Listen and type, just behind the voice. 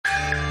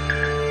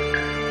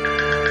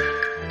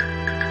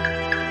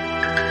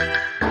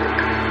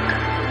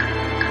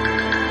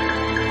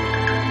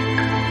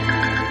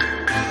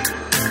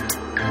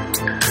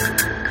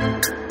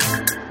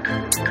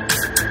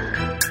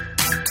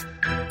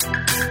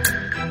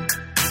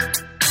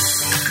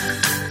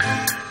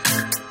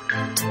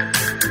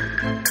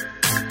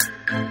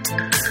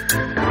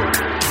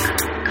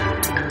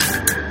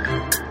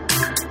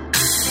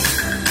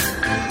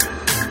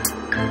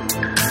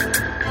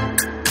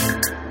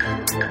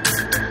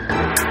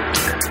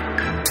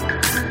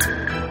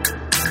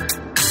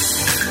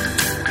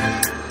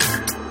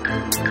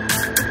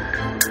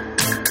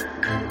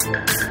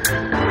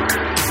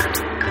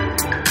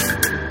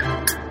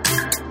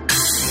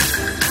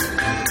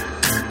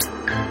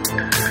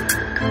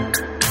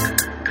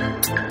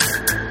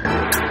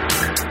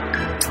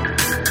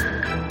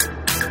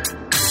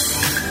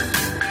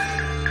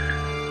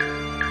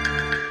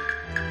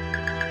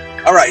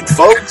right,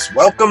 folks,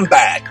 welcome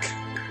back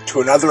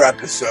to another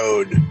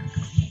episode of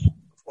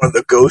one of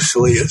the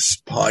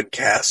ghostliest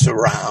podcasts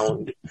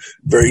around.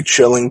 Very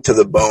chilling to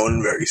the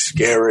bone, very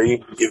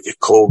scary, give you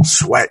cold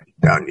sweat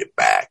down your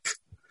back.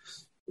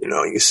 You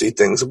know, you see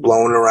things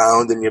blowing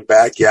around in your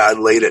backyard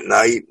late at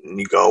night, and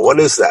you go, what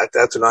is that?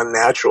 That's an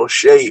unnatural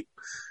shape.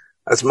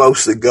 That's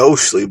mostly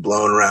ghostly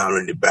blowing around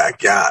in your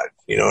backyard.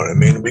 You know what I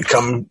mean? We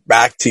come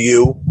back to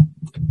you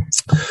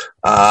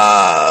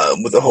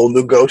with a whole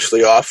new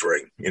ghostly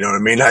offering. You know what I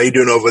mean? How you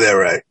doing over there,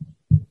 Ray?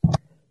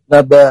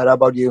 Not bad. How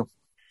about you?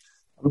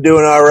 I'm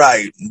doing all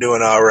right.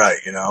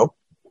 You know,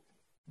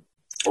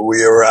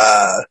 we're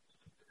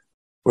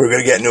going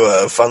to get into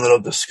a fun little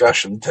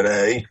discussion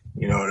today.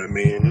 You know what I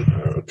mean?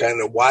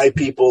 Kind of why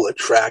people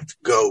attract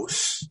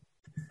ghosts.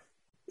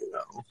 You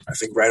know, I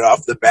think right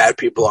off the bat,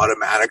 people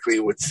automatically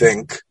would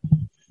think,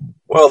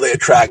 well, they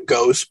attract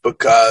ghosts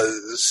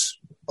because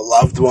a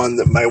loved one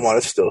that might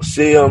want to still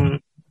see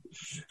them.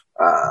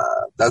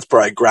 That's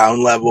probably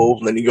ground level.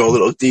 And then you go a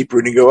little deeper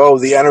and you go, oh,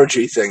 the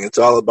energy thing. It's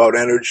all about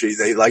energy.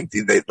 They like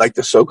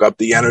to soak up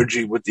the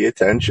energy with the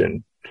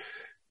attention.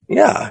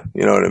 Yeah,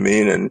 you know what I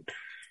mean? And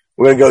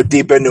we're going to go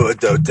deep into it,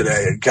 though,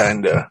 today and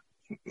kind of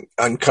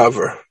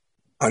uncover,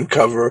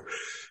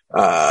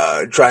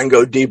 try and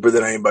go deeper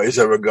than anybody's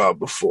ever gone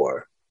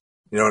before.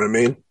 You know what I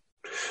mean?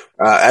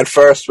 At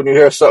first, when you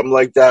hear something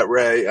like that,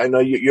 Ray, I know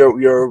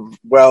you're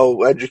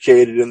well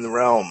educated in the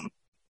realm,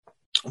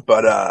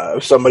 but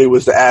if somebody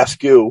was to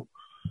ask you,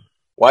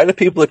 why do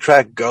people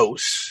attract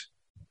ghosts?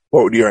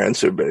 What would your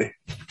answer be?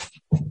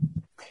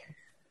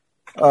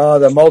 There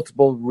are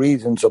multiple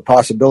reasons or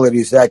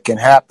possibilities that can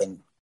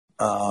happen.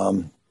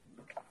 One,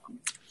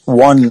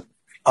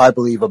 I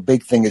believe a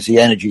big thing is the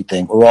energy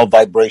thing. We're all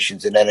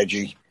vibrations and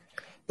energy.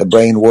 The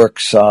brain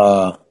works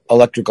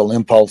electrical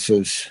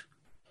impulses.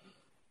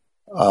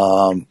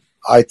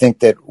 I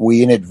think that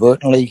we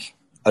inadvertently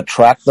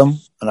attract them.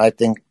 And I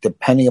think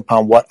depending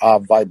upon what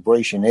our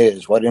vibration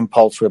is, what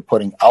impulse we're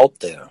putting out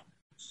there,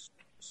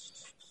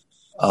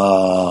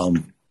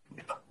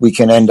 we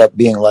can end up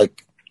being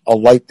like a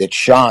light that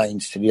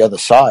shines to the other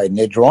side and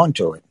they're drawn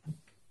to it.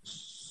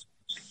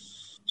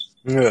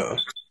 Yeah.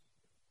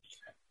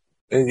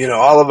 And, you know,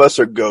 all of us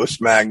are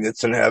ghost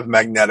magnets and have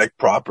magnetic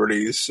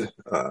properties. You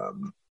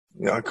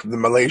know, the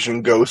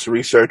Malaysian ghost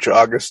researcher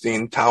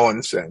Augustine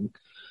Townsend,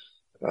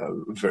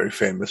 very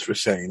famous for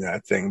saying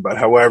that thing. But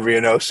however,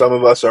 you know, some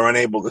of us are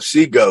unable to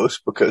see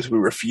ghosts because we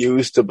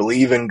refuse to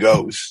believe in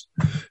ghosts,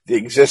 the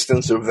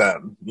existence of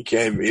them.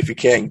 If you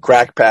can't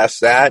crack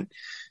past that,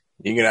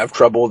 you're going to have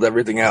trouble with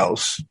everything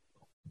else.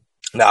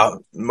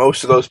 Now,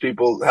 most of those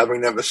people, having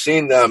never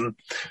seen them,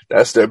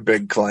 that's their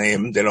big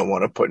claim. They don't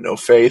want to put no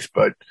faith,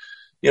 but,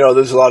 you know,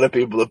 there's a lot of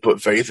people that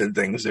put faith in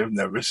things they've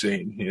never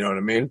seen. You know what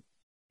I mean?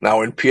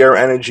 Now, in pure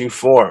energy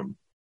form,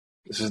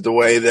 this is the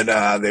way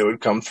that they would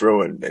come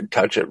through and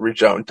touch it,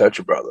 reach out and touch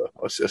a brother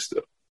or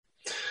sister.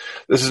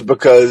 This is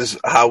because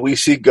how we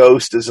see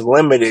ghosts is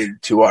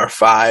limited to our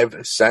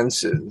five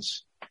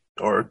senses,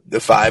 or the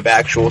five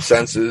actual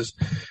senses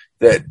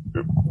that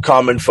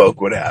common folk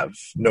would have.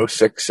 No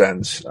sixth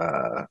sense,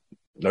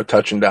 no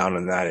touching down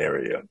in that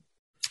area.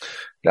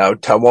 Now,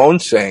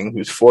 Tawon Singh,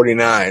 who's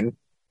 49,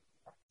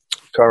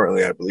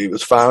 currently, I believe,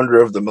 is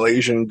founder of the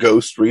Malaysian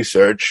Ghost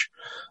Research,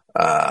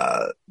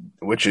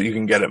 which you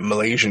can get at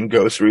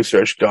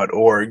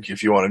malaysianghosteresearch.org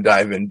if you want to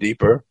dive in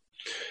deeper.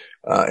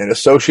 An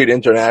associate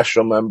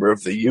international member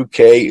of the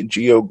UK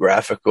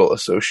Geographical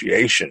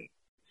Association.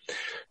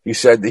 He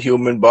said the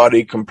human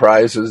body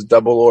comprises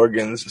double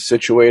organs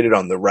situated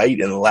on the right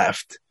and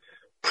left,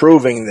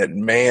 proving that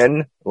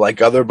man,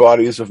 like other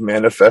bodies of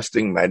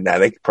manifesting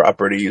magnetic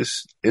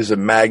properties, is a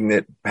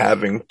magnet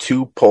having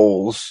two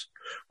poles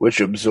which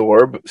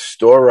absorb,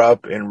 store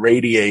up, and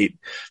radiate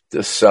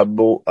a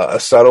subtle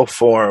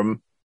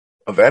form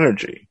of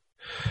energy,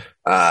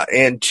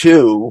 and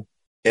to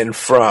and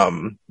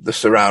from the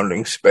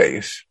surrounding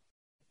space.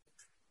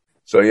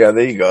 So yeah,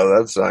 there you go.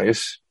 That's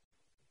nice.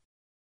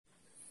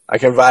 I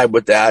can vibe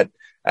with that.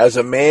 As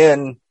a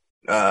man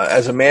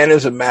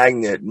is a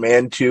magnet,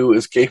 man too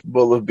is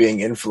capable of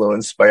being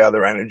influenced by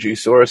other energy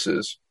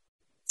sources,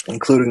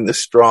 including the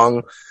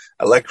strong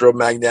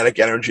electromagnetic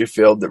energy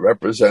field that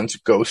represents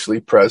ghostly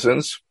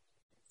presence,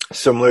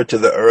 similar to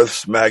the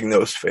Earth's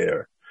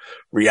magnosphere.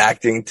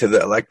 Reacting to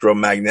the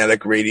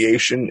electromagnetic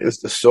radiation is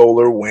the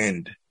solar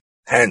wind.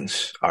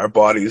 Hence, our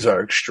bodies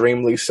are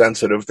extremely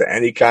sensitive to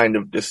any kind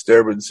of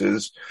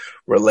disturbances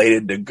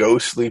related to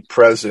ghostly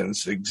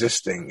presence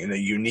existing in a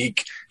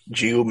unique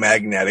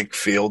geomagnetic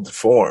field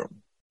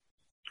form.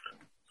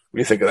 What do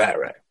you think of that,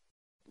 Ray?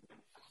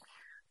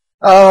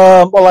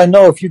 Well, I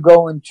know if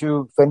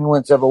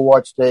anyone's ever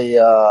watched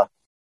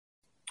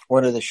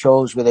one of the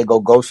shows where they go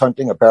ghost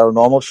hunting, a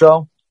paranormal show.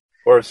 Of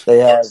course. They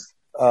have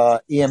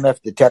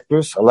EMF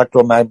detectors,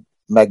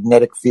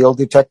 electromagnetic field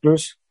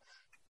detectors.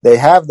 They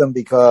have them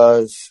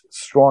because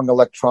strong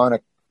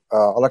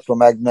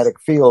electromagnetic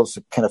fields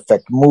can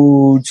affect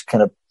moods,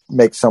 can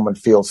make someone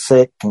feel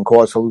sick, can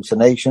cause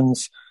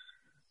hallucinations.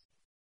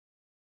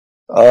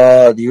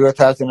 The Earth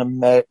has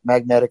a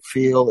magnetic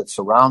field. It's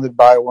surrounded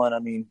by one. I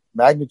mean,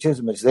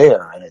 magnetism is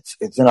there, and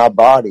it's in our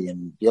body,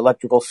 and the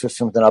electrical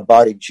systems in our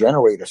body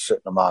generate a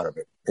certain amount of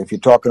it. If you're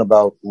talking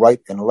about right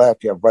and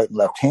left, you have right and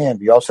left hand.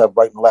 You also have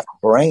right and left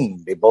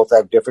brain. They both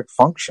have different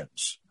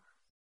functions.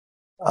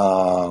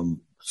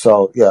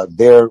 So yeah,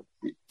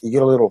 you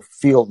get a little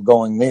field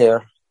going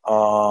there.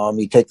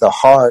 You take the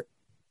heart.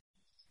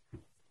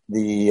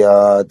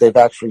 They've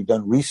actually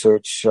done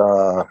research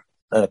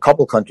in a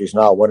couple countries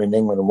now, one in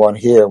England and one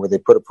here, where they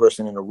put a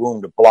person in a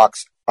room that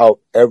blocks out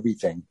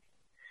everything,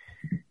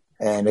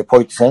 and they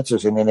point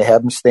sensors in and they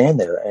have them stand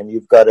there, and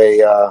you've got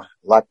a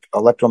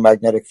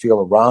electromagnetic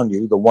field around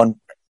you. The one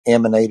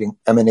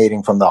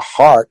emanating from the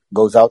heart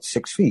goes out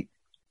 6 feet.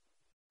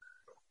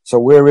 So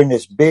we're in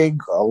this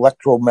big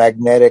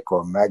electromagnetic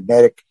or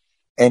magnetic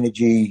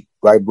energy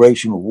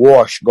vibration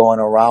wash going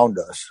around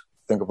us.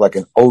 Think of like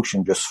an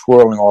ocean just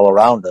swirling all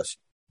around us.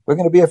 We're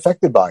going to be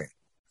affected by it.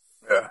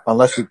 Yeah.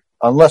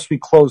 Unless we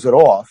close it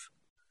off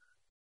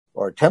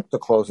or attempt to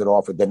close it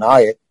off or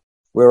deny it,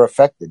 we're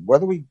affected.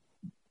 Whether we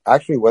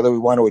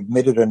want to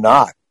admit it or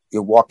not,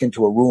 you walk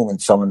into a room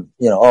and someone,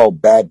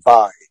 bad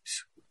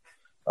vibes.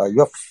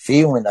 You're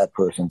feeling that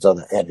person's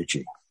other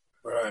energy.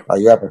 Right.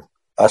 You have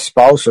a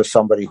spouse or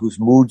somebody whose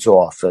mood's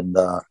off, and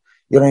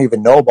you don't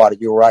even know about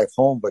it. You arrive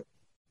home, but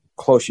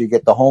closer you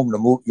get to home,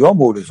 your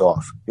mood is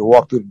off. You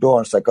walk through the door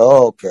and it's like,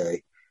 oh,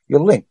 okay, you're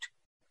linked.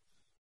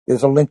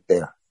 There's a link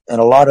there. And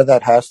a lot of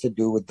that has to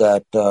do with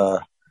that.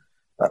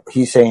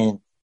 He's saying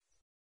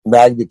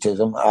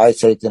magnetism. I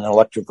say it's an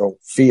electrical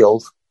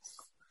field.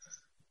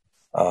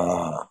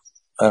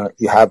 And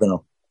you have an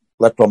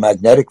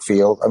electromagnetic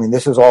field. I mean,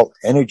 this is all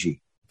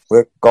energy.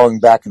 We're going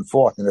back and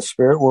forth. And the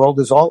spirit world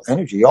is all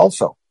energy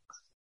also.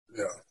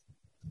 Yeah.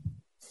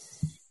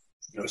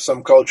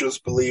 Some cultures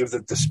believe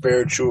that the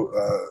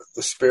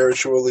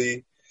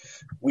spiritually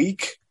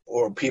weak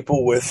or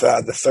people with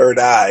the third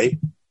eye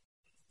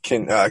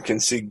can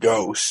see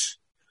ghosts.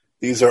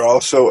 These are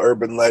also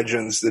urban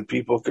legends that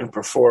people can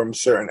perform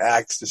certain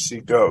acts to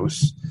see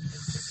ghosts.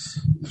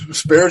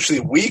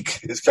 Spiritually weak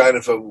is kind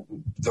of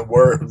the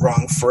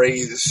wrong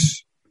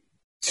phrase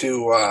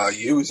to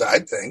use, I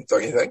think.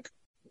 Don't you think?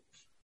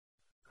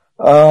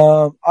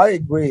 I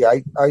agree.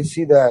 I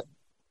see that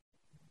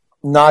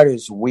not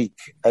as weak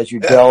as you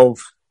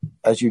delve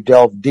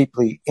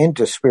deeply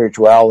into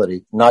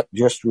spirituality, not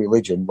just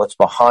religion, what's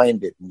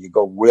behind it, and you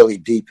go really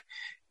deep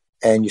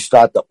and you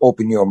start to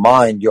open your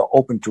mind. You're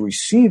open to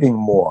receiving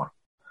more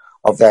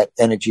of that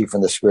energy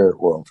from the spirit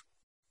world.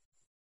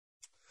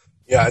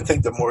 Yeah, I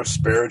think the more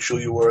spiritual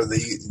you are,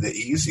 the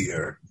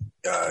easier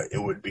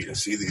it would be to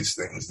see these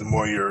things. The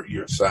more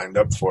you're signed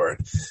up for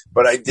it.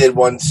 But I did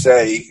once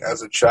say,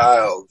 as a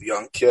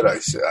young kid, I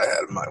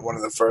had one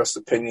of the first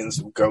opinions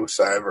of ghosts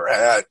I ever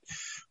had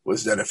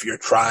was that if you're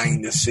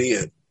trying to see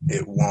it,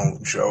 it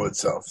won't show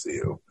itself to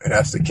you. It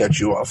has to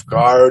catch you off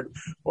guard,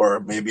 or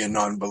maybe a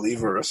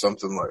non-believer or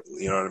something like,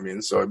 you know what I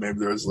mean? So maybe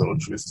there's a little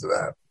truth to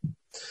that.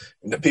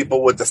 And the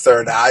people with the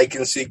third eye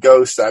can see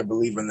ghosts. I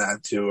believe in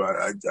that too.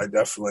 I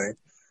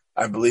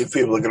believe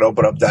people that can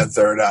open up that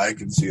third eye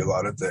can see a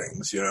lot of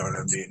things, you know what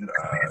I mean?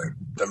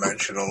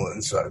 Dimensional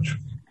and such.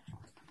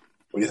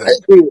 What do you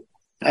think?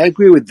 I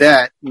agree with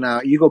that. Now,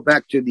 you go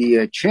back to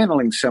the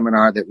channeling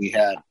seminar that we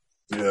had.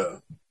 Yeah.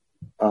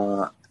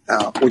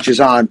 Which is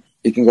on,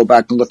 you can go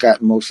back and look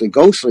at Mostly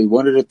Ghostly.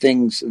 One of the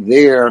things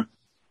there,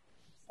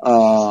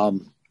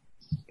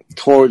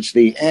 towards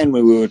the end,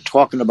 when we were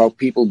talking about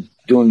people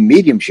doing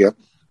mediumship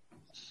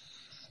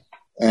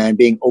and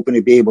being open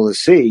to be able to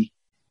see,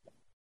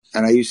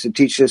 and I used to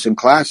teach this in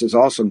classes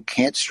also, and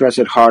can't stress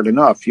it hard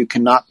enough, you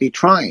cannot be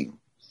trying,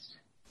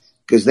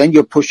 because then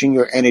you're pushing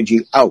your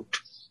energy out.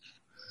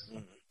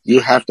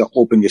 You have to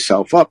open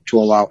yourself up to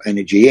allow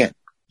energy in.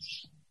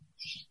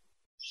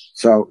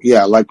 So,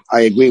 yeah, like,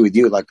 I agree with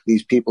you. Like,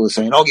 these people are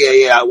saying, oh,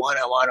 yeah, I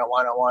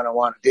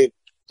want it.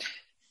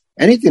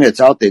 Anything that's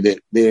out there,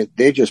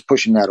 they're just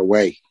pushing that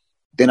away.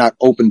 They're not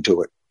open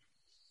to it.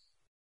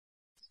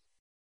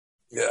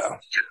 Yeah.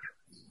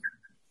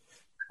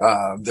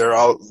 There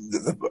are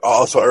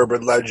also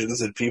urban legends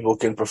that people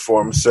can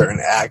perform certain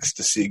acts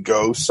to see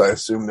ghosts. I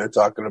assume they're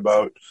talking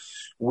about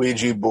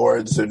Ouija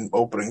boards and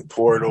opening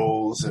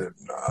portals and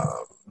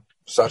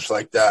such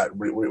like that.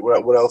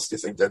 What else do you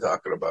think they're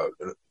talking about?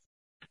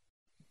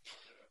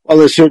 Well,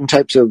 there's certain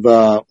types of,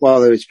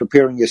 whether it's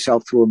preparing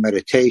yourself through a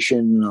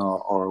meditation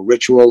or a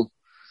ritual.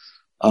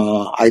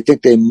 I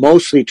think they're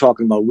mostly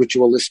talking about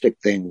ritualistic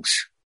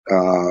things,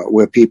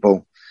 where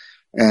people,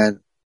 and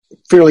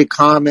fairly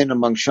common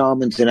among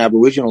shamans and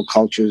Aboriginal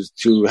cultures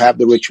to have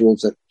the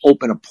rituals that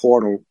open a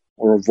portal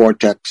or a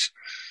vortex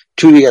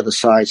to the other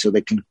side so they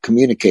can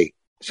communicate,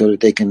 so that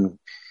they can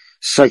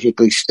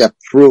psychically step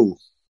through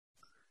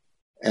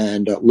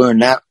and learn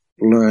that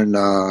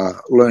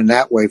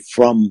way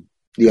from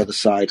the other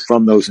side,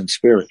 from those in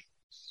spirit.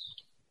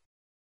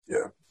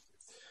 Yeah,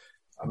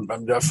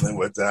 I'm definitely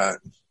with that.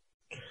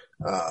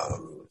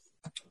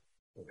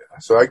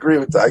 So I agree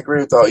with that.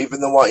 Even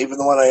the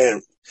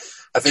one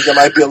I think there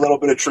might be a little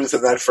bit of truth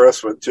in that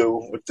first one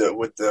too,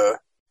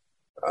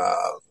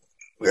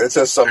 it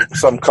says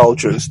some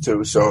cultures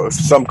too. So if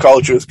some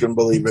cultures can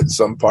believe it,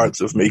 some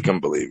parts of me can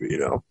believe it,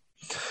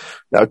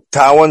 Now,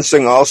 Tawan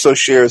Singh also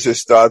shares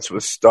his thoughts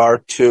with Star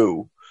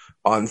 2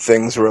 on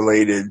things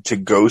related to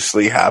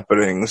ghostly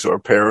happenings or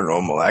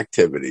paranormal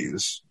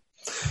activities.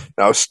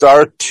 Now,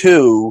 Star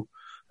 2,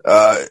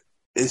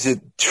 is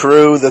it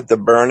true that the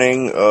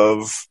burning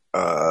of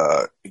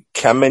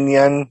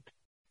Kemenyan,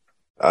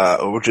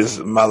 which is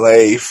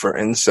Malay for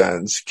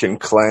incense, can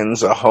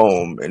cleanse a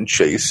home and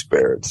chase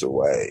spirits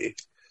away?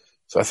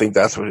 So I think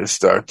that's what his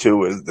Star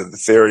 2 is, the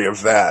theory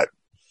of that.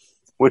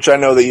 Which I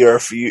know that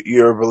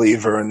you're a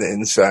believer in the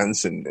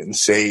incense and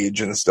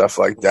sage and stuff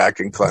like that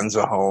can cleanse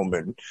a home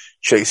and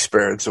chase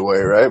spirits away,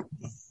 right?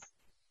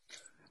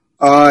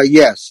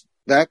 Yes.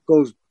 That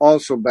goes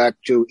also back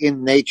to,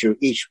 in nature,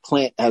 each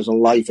plant has a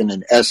life and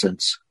an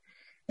essence,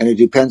 and it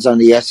depends on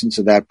the essence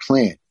of that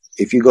plant.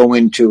 If you go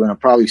into, and I'm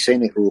probably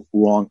saying it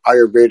wrong,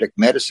 Ayurvedic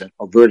medicine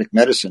or Vedic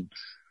medicine,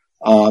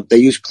 they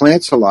use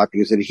plants a lot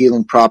because of the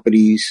healing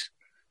properties,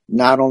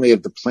 not only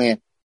of the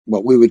plant,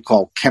 what we would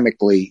call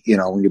chemically,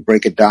 when you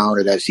break it down,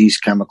 it has these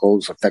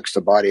chemicals, affects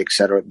the body,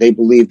 etc. They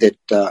believe that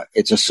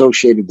it's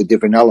associated with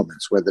different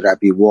elements, whether that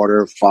be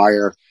water,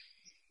 fire,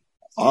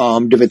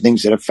 different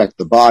things that affect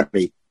the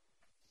body.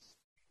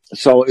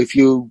 So if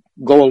you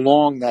go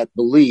along that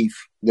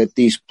belief that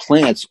these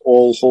plants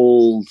all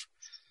hold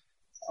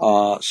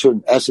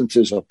certain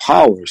essences or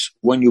powers,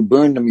 when you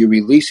burn them, you're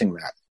releasing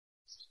that.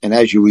 And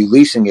as you're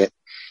releasing it,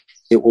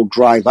 it will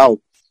drive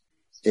out.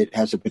 It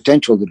has the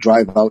potential to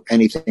drive out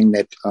anything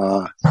that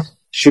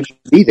shouldn't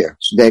be there,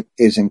 that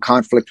is in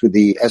conflict with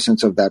the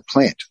essence of that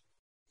plant.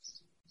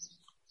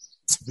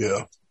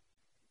 Yeah.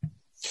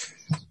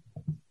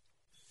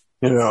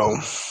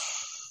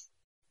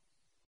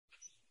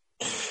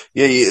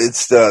 Yeah,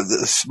 it's the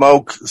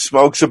smoke.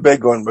 Smoke's a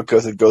big one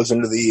because it goes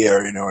into the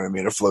air, you know what I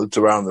mean? It floats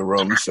around the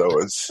room, so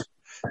it's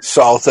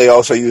salt. They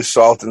also use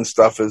salt and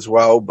stuff as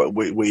well, but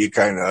we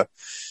kind of,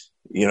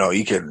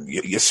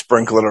 you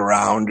sprinkle it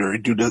around or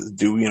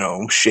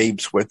do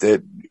shapes with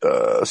it,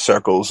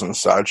 circles and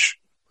such.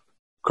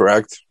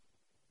 Correct?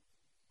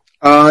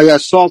 Yeah,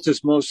 salt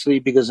is mostly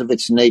because of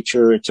its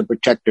nature. It's a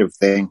protective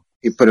thing.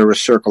 You put a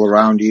circle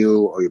around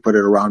you, or you put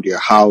it around your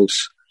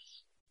house.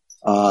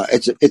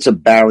 It's a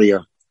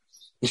barrier.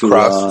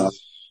 Across,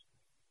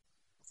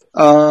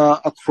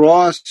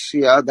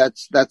 yeah,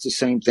 that's the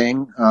same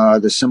thing.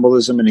 The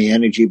symbolism and the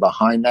energy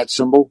behind that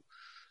symbol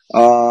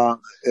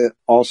it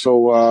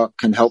also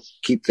can help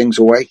keep things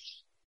away.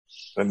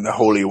 And the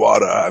holy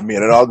water. I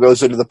mean, it all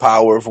goes into the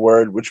power of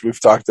word, which we've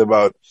talked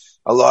about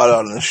a lot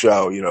on the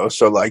show,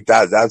 So like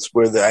that's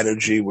where the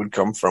energy would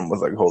come from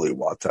with like holy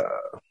water.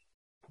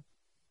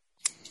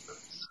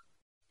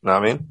 Know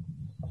what I mean?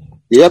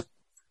 Yep.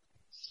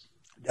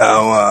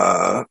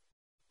 Now,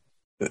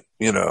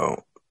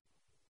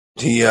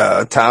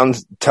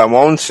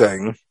 Tawan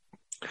Singh,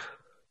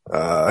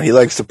 he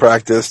likes to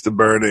practice the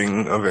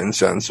burning of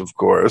incense, of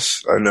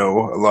course. I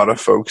know a lot of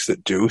folks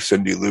that do.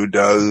 Cindy Lou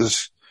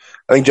does.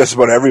 I think just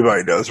about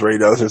everybody does. Ray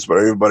does. Just about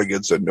everybody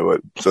gets into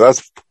it. So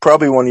that's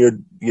probably one of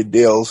your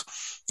deals.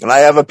 And I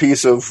have a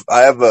piece of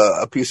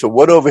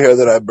wood over here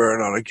that I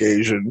burn on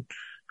occasion,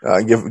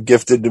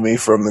 gifted to me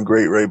from the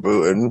great Ray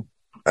Booten.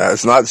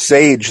 It's not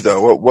sage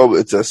though. What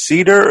it's a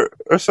cedar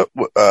or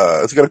something.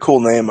 It's got a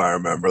cool name. I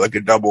remember, like a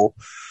double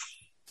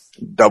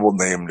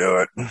name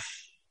to it.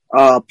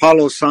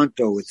 Palo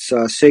Santo. It's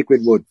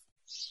sacred wood.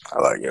 I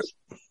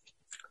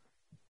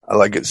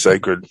like it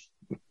sacred.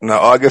 Now,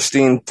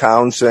 Augustine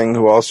Tawan Singh,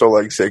 who also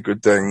likes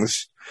sacred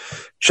things,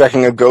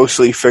 checking a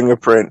ghostly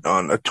fingerprint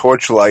on a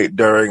torchlight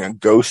during a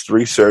ghost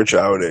research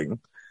outing.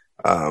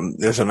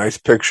 There's a nice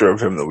picture of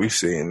him that we've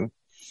seen.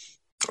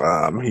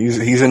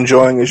 He's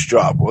enjoying his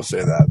job, we'll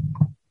say that.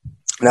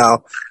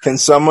 Now, can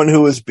someone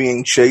who is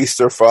being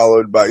chased or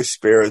followed by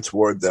spirits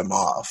ward them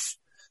off?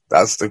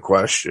 That's the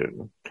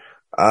question.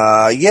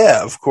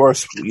 Yeah, of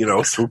course,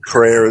 through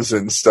prayers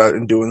and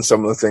doing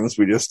some of the things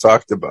we just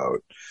talked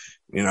about.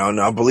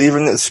 Now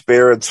believing that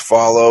spirits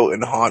follow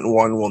and haunt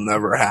one will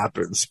never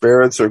happen.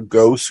 Spirits or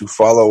ghosts who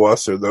follow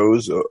us are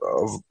those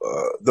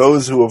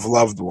who have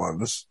loved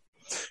ones,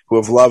 who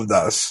have loved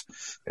us.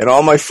 In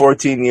all my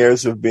 14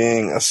 years of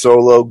being a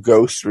solo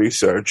ghost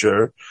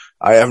researcher,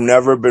 I have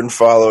never been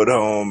followed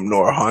home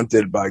nor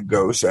haunted by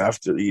ghosts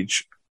after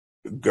each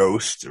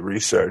ghost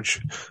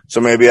research.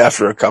 So maybe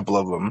after a couple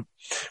of them.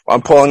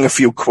 I'm pulling a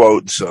few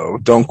quotes, so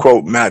don't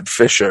quote Matt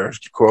Fisher,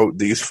 quote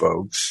these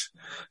folks.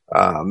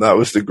 That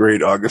was the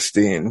great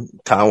Augustine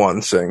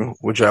Tawan Singh,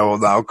 which I will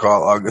now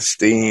call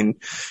Augustine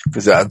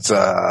because that's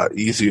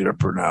easier to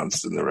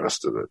pronounce than the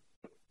rest of it.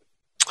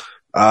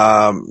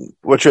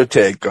 What's your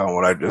take on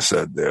what I just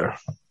said there?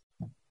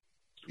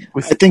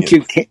 I think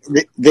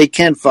they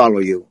can follow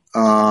you.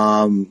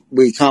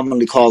 We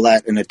commonly call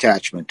that an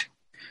attachment.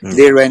 Mm-hmm.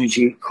 Their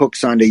energy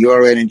hooks onto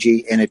your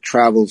energy and it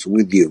travels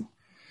with you.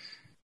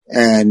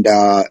 And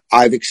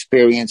I've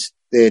experienced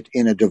it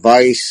in a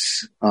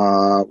device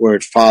where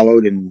it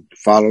followed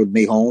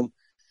me home.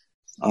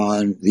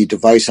 The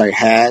device I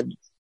had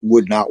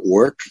would not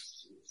work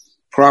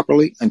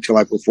properly until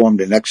I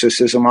performed an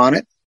exorcism on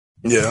it.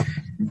 Yeah.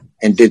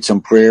 And did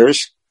some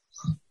prayers.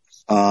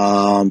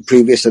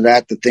 Previous to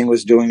that, the thing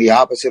was doing the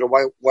opposite of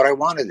what I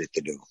wanted it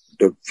to do.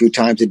 The few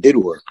times it did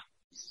work.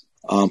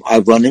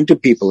 I've run into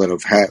people that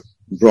have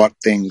brought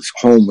things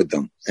home with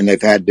them, and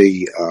they've had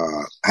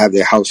to have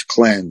their house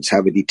cleansed,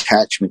 have a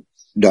detachment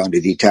done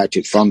to detach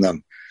it from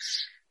them.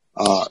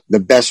 The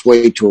best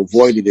way to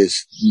avoid it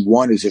is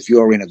if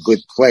you're in a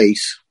good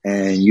place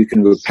and you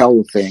can repel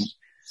the thing.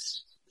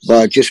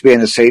 But just be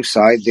on the safe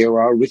side, there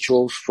are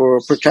rituals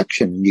for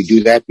protection. You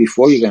do that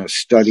before you're going to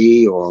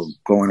study or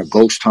go on a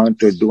ghost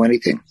hunt or do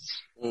anything.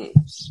 Yeah,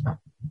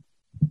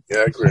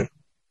 I agree.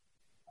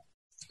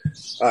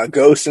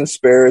 Ghosts and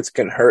spirits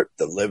can hurt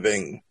the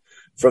living.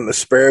 From a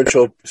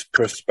spiritual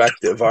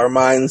perspective, our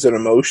minds and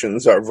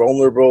emotions are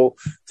vulnerable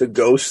to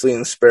ghostly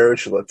and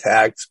spiritual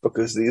attacks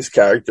because these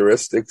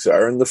characteristics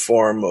are in the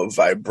form of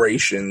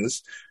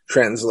vibrations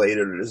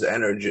translated as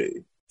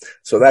energy.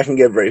 So that can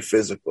get very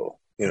physical.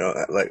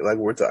 Like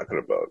we're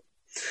talking about.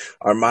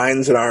 Our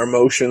minds and our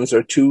emotions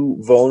are too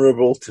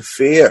vulnerable to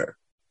fear.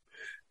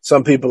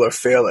 Some people are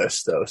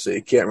fearless, though, so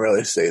you can't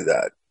really say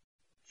that.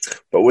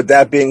 But with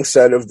that being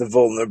said, of the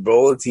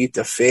vulnerability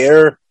to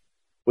fear,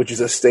 which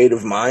is a state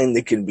of mind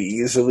that can be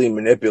easily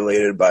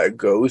manipulated by a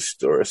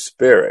ghost or a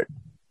spirit.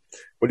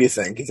 What do you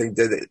think? You think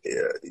that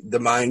the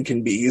mind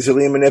can be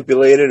easily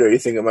manipulated, or you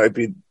think it might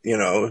be,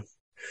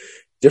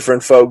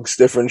 different folks,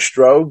 different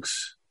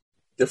strokes,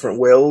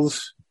 different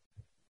wills?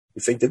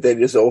 You think that they're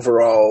just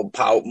overall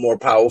more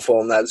powerful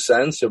in that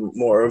sense, or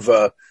more of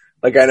a,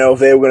 like, I know if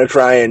they were going to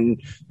try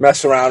and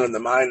mess around in the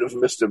mind of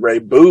Mr. Ray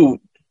Boot,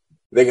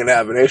 they're going to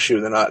have an issue.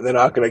 They're not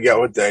going to get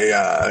what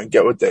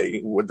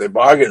they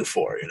bargained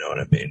for. You know what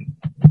I mean?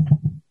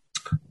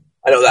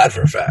 I know that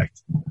for a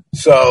fact.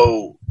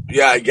 So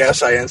yeah, I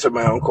guess I answered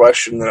my own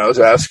question that I was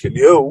asking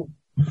you,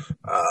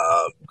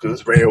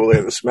 because Ray will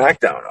lay the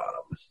smackdown on him.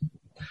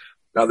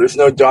 Now, there's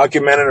no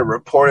documented or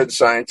reported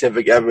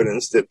scientific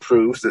evidence that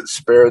proves that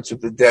spirits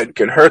of the dead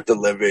can hurt the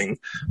living.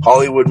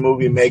 Hollywood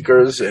movie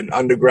makers and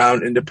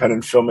underground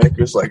independent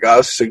filmmakers like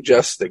us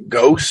suggest that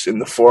ghosts in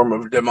the form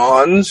of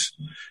demons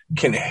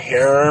can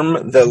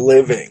harm the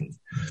living.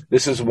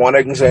 This is one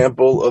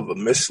example of a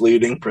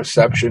misleading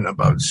perception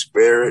about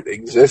spirit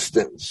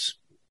existence.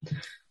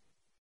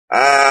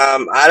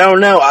 I don't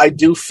know. I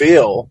do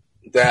feel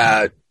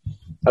that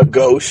a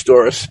ghost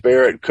or a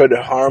spirit could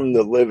harm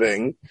the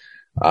living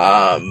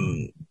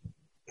in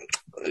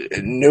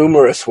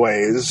numerous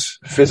ways,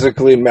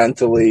 physically,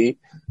 mentally,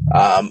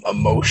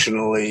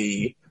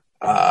 emotionally,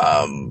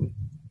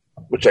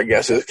 which I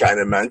guess is kind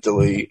of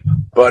mentally,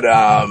 but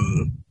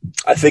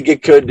I think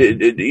it could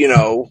get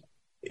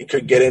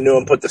into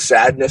them, put the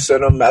sadness in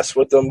them, mess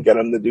with them, get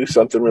them to do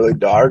something really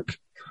dark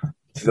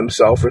to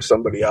themselves or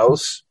somebody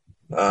else,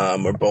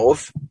 or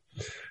both.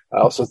 I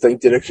also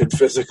think that it could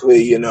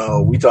physically,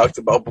 we talked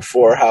about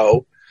before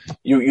how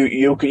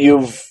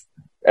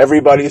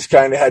everybody's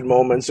kind of had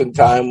moments in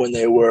time when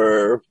they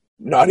were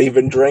not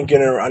even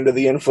drinking or under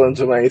the influence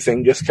of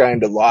anything, just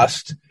kind of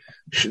lost,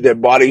 their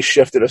body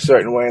shifted a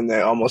certain way and they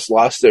almost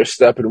lost their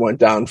step and went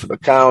down for the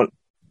count.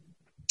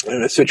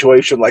 In a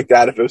situation like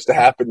that, if it was to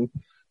happen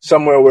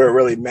somewhere where it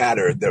really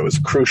mattered, that was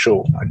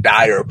crucial, a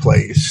dire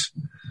place,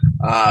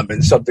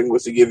 and something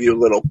was to give you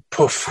a little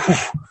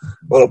puff,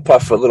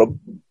 a little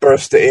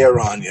burst of air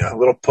on you, a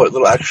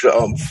little extra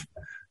oomph,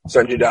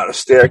 send you down a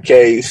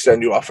staircase,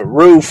 send you off a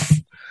roof.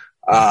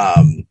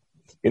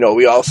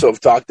 We also have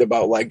talked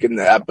about, like in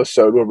the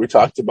episode where we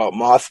talked about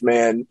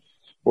Mothman,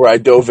 where I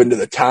dove into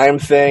the time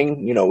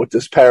thing, with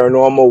this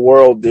paranormal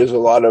world, there's a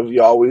lot of,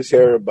 you always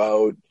hear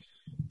about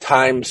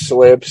time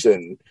slips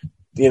and,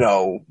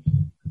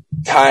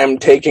 time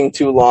taking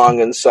too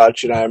long and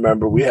such. And I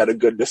remember we had a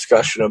good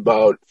discussion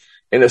about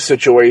in a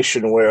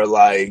situation where,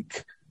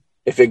 like,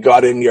 if it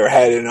got in your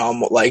head and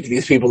almost like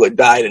these people that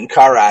died in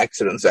car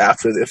accidents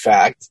after the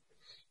fact,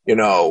 you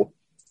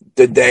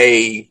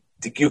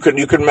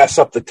could mess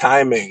up the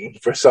timing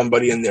for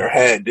somebody in their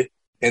head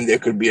and there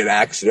could be an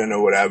accident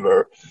or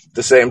whatever.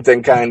 The same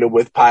thing kind of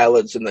with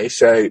pilots, and they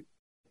say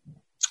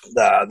with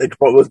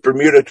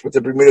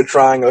the Bermuda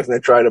Triangle, and they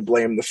try to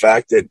blame the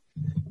fact that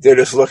they're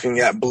just looking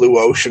at blue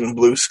ocean,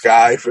 blue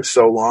sky for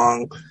so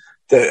long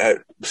that at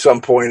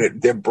some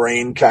point their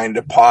brain kind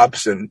of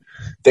pops and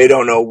they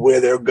don't know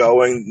where they're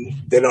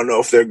going. They don't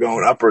know if they're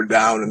going up or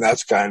down, and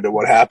that's kind of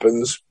what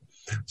happens.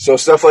 So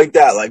stuff like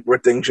that, like where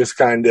things just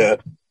kind of,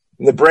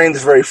 the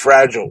brain's very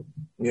fragile,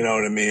 you know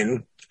what I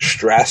mean?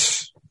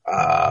 Stress,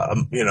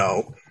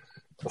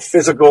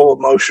 physical,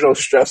 emotional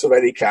stress of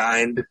any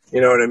kind,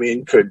 you know what I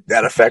mean? Could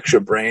that affect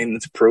your brain?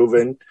 It's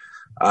proven.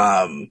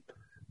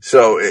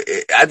 So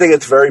I think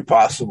it's very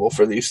possible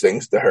for these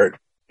things to hurt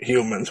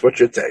humans. What's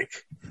your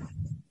take?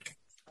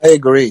 I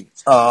agree.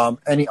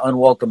 Any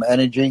unwelcome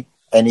energy,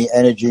 any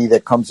energy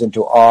that comes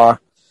into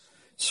our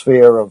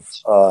sphere of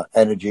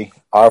energy,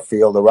 our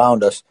field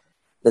around us,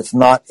 that's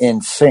not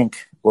in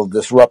sync will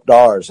disrupt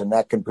ours, and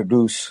that can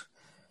produce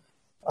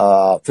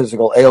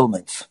physical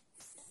ailments.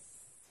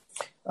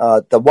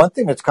 The one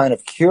thing that's kind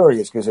of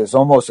curious, because there's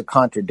almost a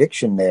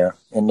contradiction there,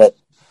 in that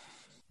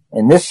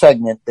in this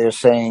segment they're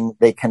saying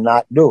they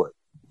cannot do it,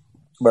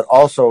 but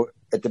also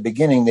at the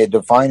beginning they're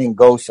defining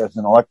ghosts as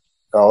an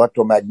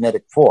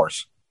electromagnetic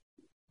force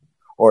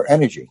or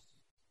energy.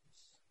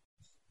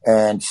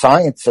 And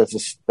science has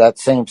established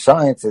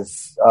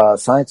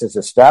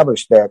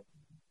that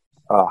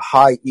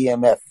high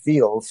EMF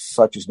fields,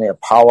 such as near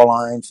power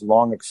lines,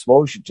 long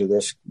exposure to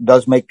this,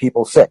 does make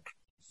people sick.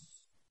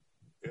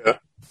 Yeah.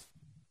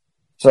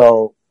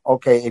 So,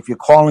 okay, if you're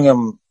calling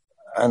them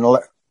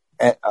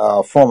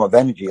a form of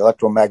energy,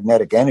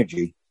 electromagnetic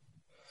energy,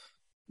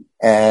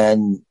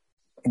 and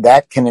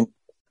that can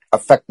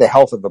affect the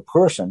health of a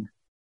person,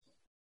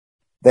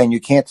 then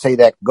you can't say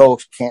that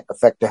ghost can't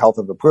affect the health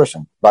of a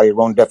person. By your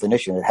own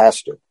definition, it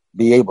has to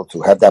be able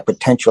to have that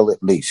potential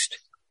at least.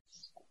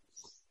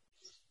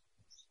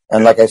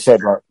 And like I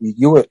said,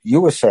 you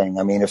were saying,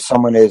 I mean, if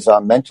someone is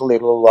mentally a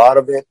little out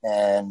of it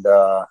and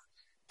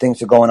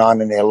things are going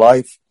on in their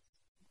life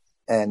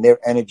and their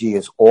energy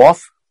is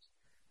off,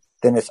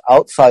 then it's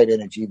outside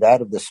energy,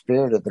 that of the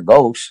spirit of the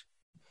ghost,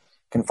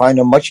 can find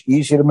them much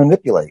easier to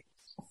manipulate.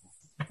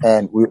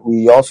 And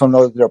we also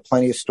know that there are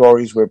plenty of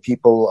stories where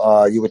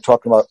people, you were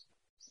talking about,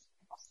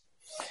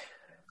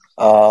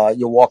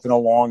 you're walking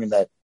along and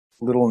that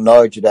little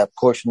nudge or that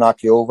push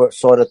knock you over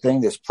sort of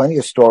thing. There's plenty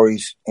of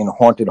stories in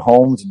haunted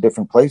homes and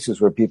different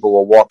places where people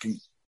were walking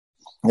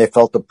and they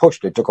felt a push.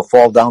 They took a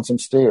fall down some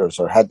stairs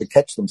or had to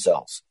catch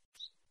themselves.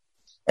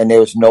 And there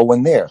was no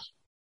one there.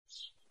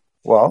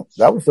 Well,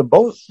 that was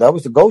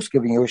the ghost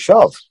giving you a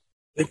shove.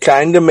 It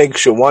kind of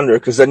makes you wonder,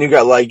 because then you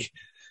got like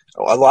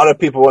a lot of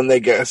people when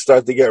they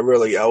start to get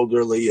really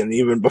elderly, and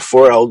even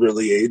before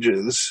elderly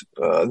ages,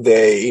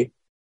 they,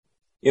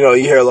 you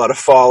hear a lot of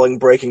falling,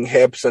 breaking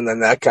hips, and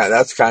then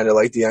that's kind of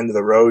like the end of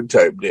the road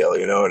type deal.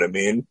 You know what I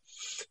mean?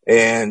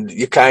 And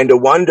you kind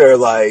of wonder,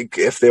 like,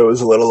 if there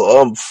was a little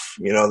oomph.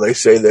 They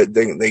say that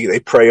they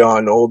prey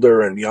on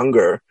older and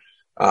younger.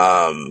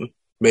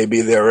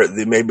 Maybe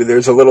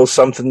there's a little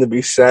something to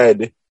be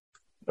said,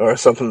 or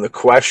something to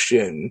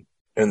question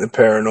in the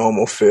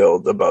paranormal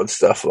field about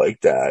stuff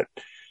like that.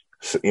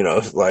 So,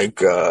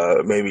 like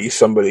maybe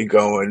somebody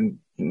going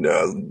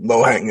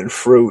low-hanging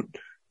fruit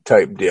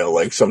type deal,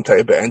 like some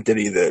type of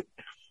entity that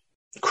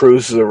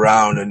cruises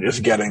around and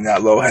just getting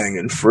that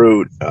low-hanging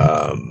fruit,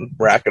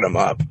 racking them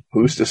up.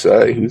 Who's to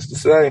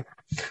say?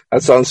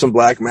 That's on some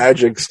black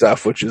magic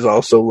stuff, which is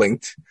also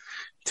linked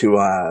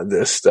to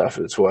this stuff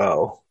as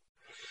well.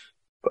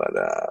 But,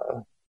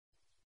 a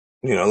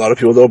lot of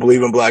people don't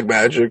believe in black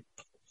magic,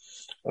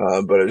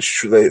 but it's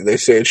true. They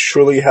say it's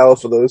truly hell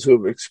for those who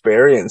have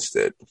experienced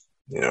it.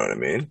 You know what I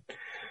mean?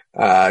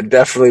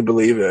 Definitely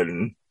believe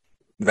in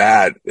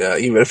that,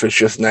 even if it's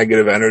just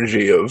negative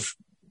energy of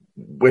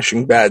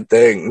wishing bad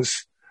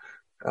things.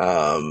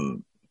 I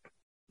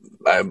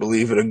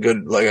believe in a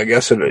good, like, I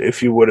guess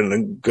if you would, in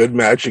a good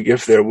magic,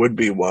 if there would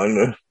be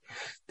one.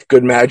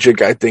 Good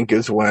magic, I think,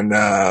 is when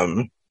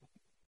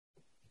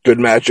good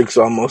magic's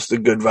almost the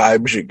good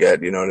vibes you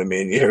get. You know what I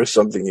mean? You hear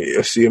something,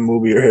 you see a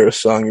movie or hear a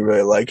song you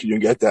really like, and you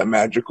get that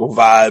magical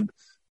vibe.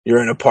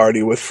 You're in a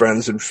party with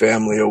friends and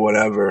family or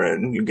whatever,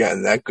 and you're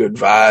getting that good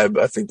vibe.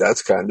 I think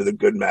that's kind of the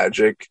good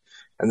magic.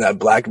 And that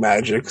black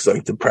magic's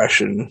like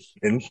depression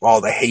and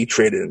all the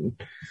hatred and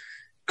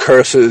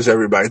curses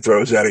everybody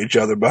throws at each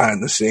other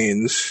behind the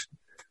scenes.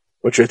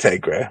 What's your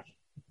take, Ray?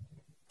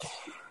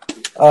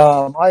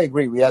 I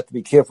agree. We have to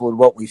be careful with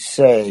what we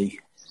say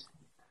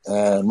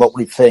and what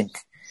we think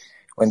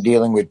when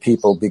dealing with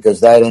people,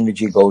 because that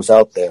energy goes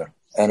out there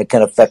and it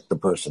can affect the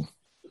person.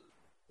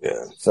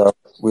 Yeah. So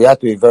we have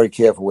to be very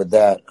careful with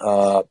that.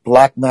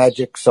 Black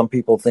magic, some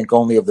people think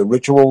only of the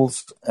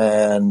rituals,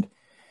 and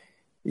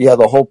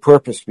the whole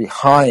purpose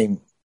behind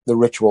the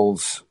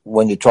rituals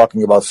when you're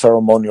talking about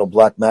ceremonial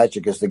black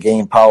magic is to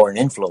gain power and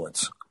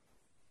influence.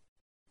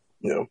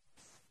 Yeah.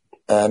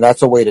 And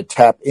that's a way to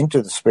tap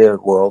into the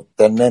spirit world,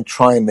 then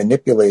try and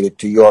manipulate it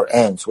to your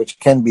ends, which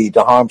can be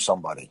to harm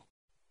somebody.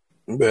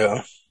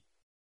 Yeah.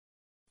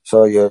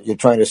 So you're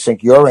trying to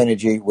sync your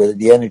energy with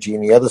the energy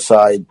on the other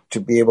side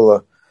to be able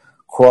to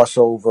cross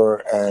over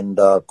and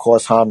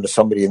cause harm to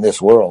somebody in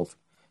this world.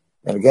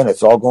 And again,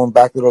 it's all going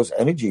back to those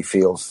energy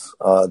fields,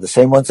 the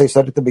same ones they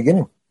said at the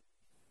beginning.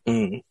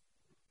 Mm.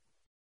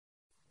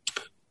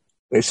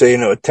 They say,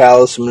 a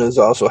talisman is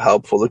also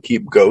helpful to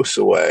keep ghosts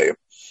away.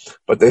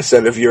 But they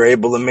said if you're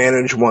able to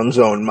manage one's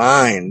own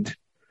mind,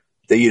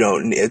 that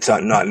it's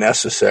not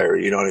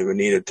necessary. You don't even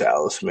need a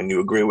talisman.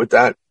 You agree with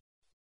that?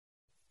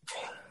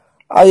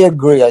 I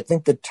agree. I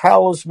think the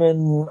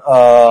talisman,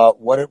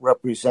 what it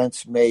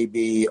represents may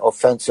be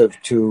offensive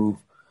to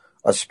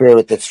a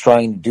spirit that's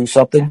trying to do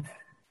something.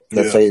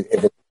 Let's say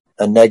if it's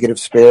a negative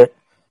spirit,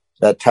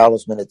 that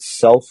talisman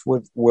itself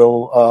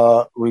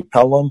will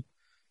repel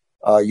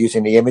them.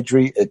 Using the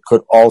imagery, it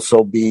could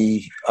also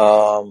be,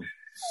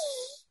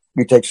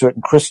 you take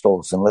certain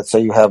crystals, and let's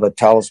say you have a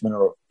talisman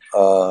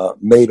or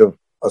made of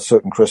a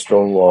certain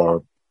crystal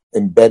or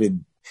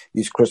embedded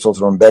these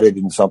crystals are embedded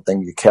in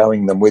something, you're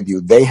carrying them with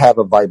you. They have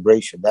a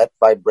vibration. That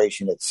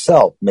vibration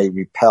itself may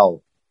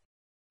repel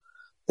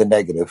the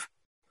negative.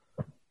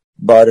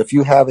 But if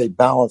you have a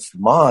balanced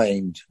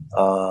mind,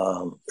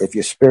 if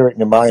your spirit and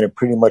your mind are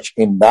pretty much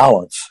in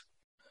balance,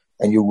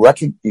 and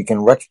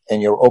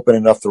and you're open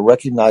enough to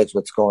recognize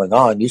what's going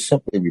on, you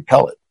simply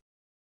repel it.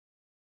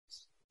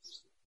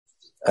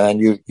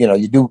 And you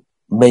do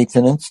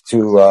maintenance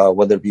to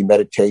whether it be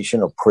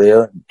meditation or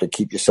prayer to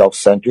keep yourself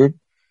centered.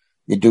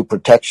 You do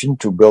protection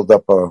to build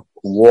up a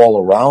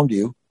wall around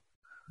you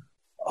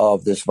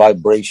of this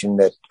vibration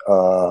that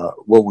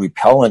will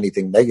repel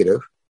anything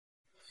negative.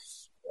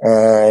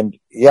 And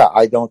yeah,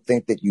 I don't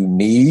think that you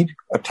need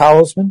a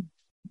talisman.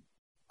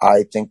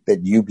 I think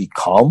that you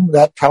become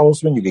that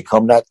talisman. You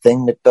become that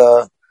thing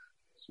that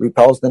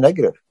repels the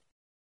negative.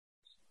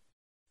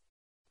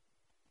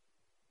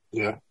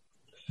 Yeah,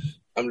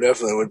 I'm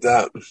definitely with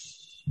that.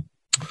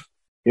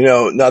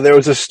 Now there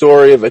was a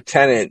story of a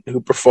tenant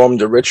who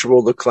performed a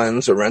ritual to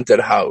cleanse a rented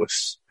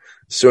house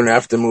soon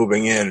after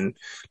moving in.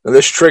 Now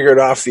this triggered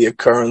off the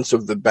occurrence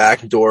of the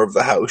back door of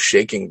the house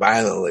shaking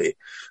violently.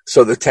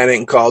 So the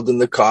tenant called in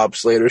the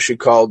cops. Later she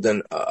called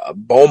in a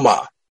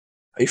BOMA.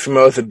 Are you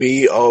familiar with the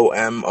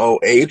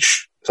BOMOH?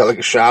 Is that like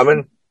a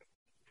shaman?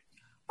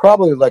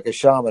 Probably like a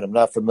shaman. I'm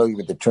not familiar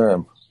with the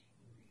term.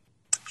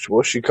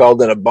 Well, she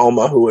called in a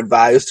BOMA who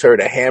advised her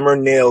to hammer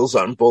nails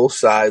on both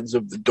sides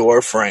of the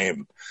door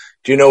frame.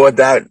 Do you know what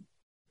that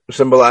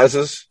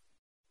symbolizes?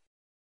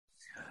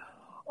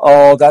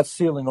 Oh, that's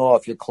sealing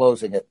off. You're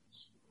closing it.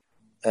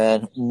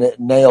 And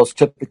nails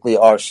typically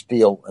are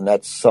steel, and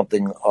that's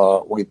something,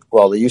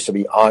 there used to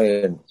be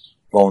iron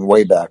going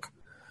way back,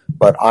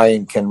 but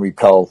iron can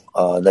repel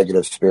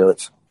negative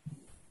spirits.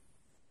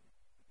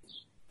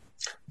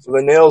 So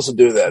the nails will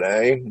do that,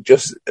 eh?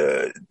 Just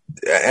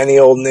any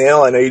old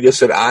nail? I know you just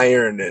said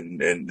iron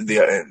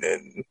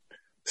and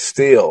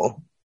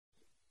steel.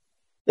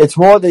 It's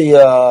more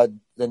the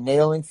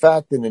nailing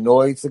fact and the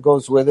noise that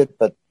goes with it,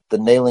 but the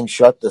nailing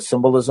shut, the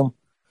symbolism,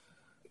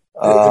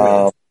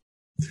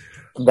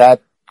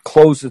 that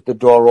closes the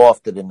door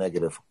off to the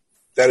negative.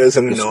 That is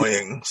an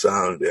annoying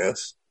sound,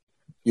 yes.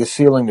 You're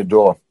sealing the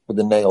door with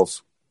the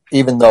nails,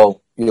 even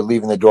though you're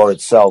leaving the door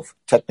itself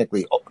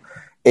technically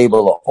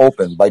able to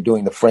open. By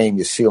doing the frame,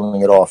 you're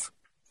sealing it off.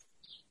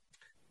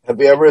 Have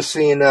you ever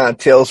seen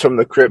Tales from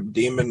the Crypt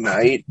Demon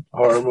Night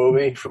horror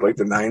movie from like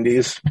the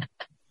 90s?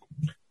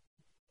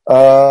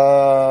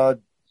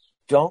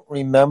 Don't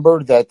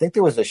remember that. I think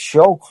there was a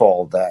show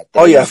called that.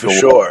 Oh yeah, for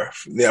sure.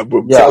 Yeah,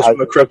 Tales from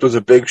the Crypt was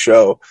a big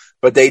show,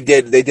 but they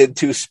did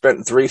 3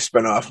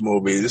 spin-off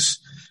movies.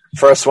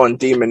 First one,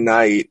 Demon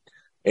Night,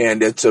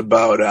 and it's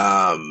about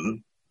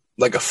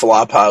like a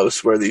flop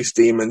house where these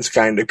demons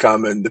kind of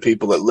come and the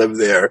people that live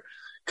there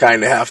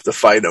kind of have to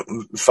fight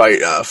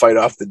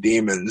off the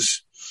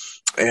demons.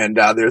 And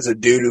there's a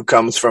dude who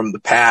comes from the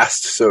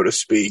past, so to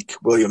speak,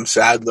 William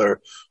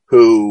Sadler,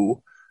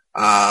 who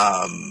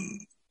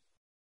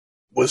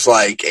was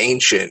like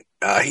ancient.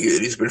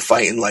 He's been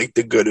fighting like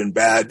the good and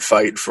bad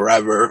fight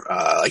forever.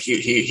 Like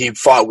he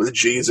fought with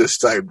Jesus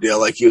type deal.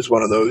 Like he was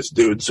one of those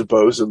dudes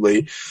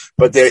supposedly,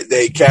 but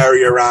they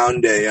carry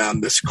around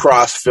this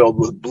cross filled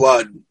with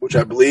blood, which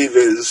I believe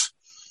it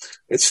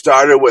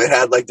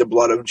had like the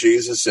blood of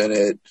Jesus in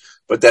it,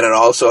 but then it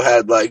also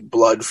had like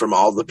blood from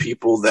all the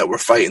people that were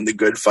fighting the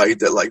good fight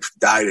that like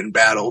died in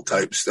battle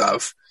type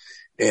stuff.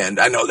 And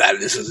I know that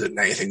this isn't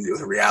anything to do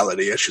with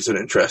reality. It's just an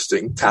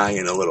interesting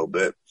tie-in a little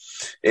bit.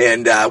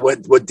 And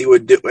what they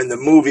would do in the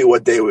movie,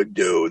 what they would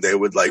do, they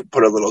would like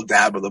put a little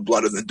dab of the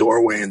blood in the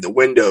doorway and the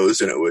windows,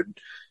 and it would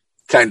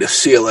kind of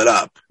seal it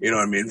up. You know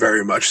what I mean?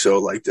 Very much so,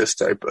 like this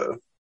type of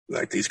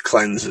like these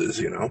cleanses.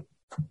 You know?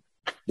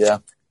 Yeah.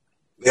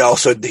 He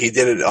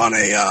did it on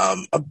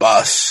a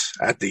bus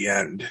at the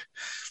end.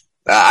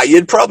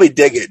 You'd probably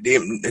dig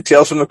it.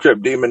 Tales from the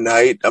Crypt, Demon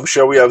Night. I'm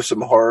sure we have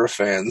some horror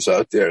fans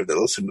out there that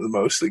listen to the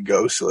Mostly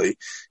Ghostly.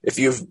 If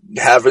you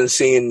haven't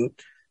seen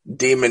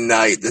Demon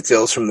Night, the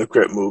Tales from the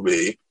Crypt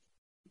movie,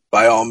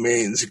 by all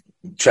means,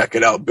 check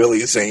it out. Billy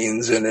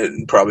Zane's in it,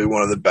 and probably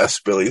one of the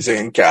best Billy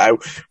Zane guy.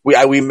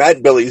 We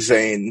met Billy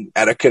Zane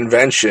at a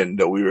convention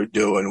that we were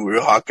doing. We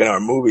were hawking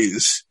our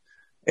movies,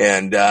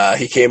 and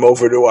he came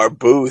over to our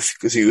booth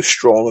because he was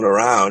strolling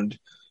around,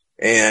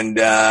 and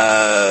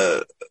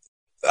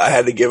I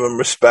had to give him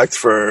respect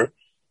for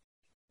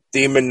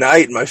Demon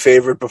Night, my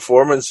favorite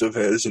performance of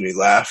his, and he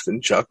laughed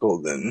and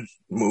chuckled and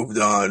moved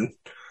on.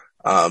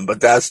 But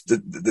that's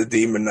the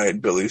Demon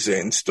Night Billy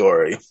Zane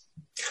story.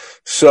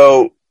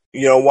 So,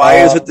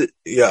 why is it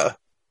yeah.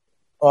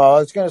 I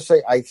was going to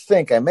say, I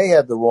think I may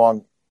have the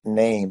wrong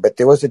name, but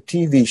there was a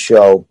TV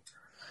show.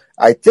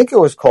 I think it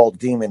was called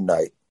Demon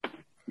Night,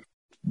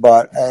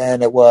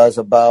 and it was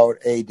about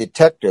a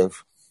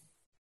detective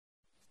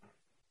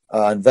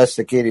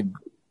investigated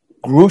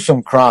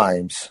gruesome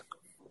crimes.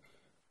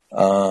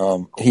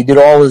 He did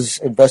all his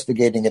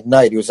investigating at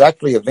night. He was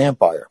actually a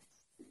vampire.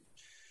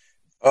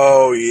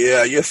 Oh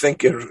yeah, you're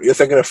thinking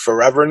of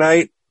Forever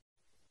Night?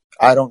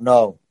 I don't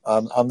know.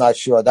 I'm not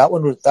sure. That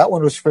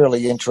one was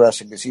fairly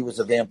interesting because he was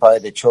a vampire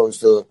that chose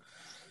to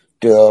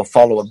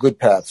follow a good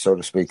path, so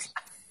to speak.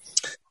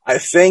 I'm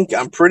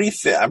pretty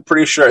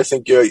sure. I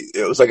think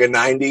it was like a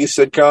 '90s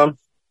sitcom.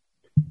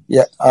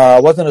 Yeah,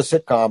 it wasn't a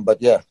sitcom,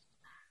 but yeah.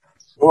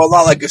 Well,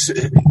 not like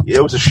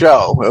it was a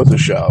show. It was a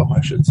show,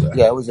 I should say.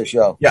 Yeah, it was a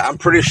show. Yeah, I'm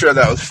pretty sure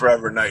that was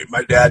Forever Night.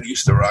 My dad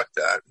used to rock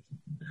that.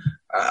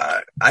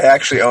 I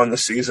actually own the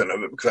season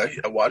of it because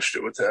I watched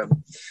it with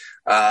him.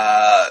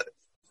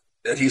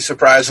 He's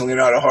surprisingly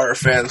not a horror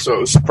fan,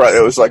 so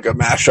it was like a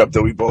mashup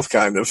that we both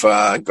kind of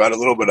got a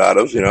little bit out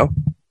of, you know.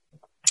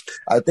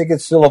 I think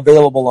it's still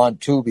available on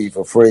Tubi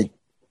for free.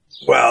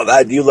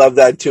 Well, you love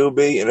that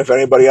Tubi, and if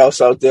anybody else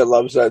out there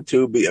loves that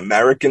Tubi,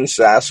 American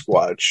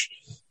Sasquatch,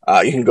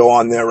 you can go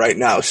on there right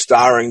now,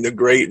 starring the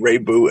great Ray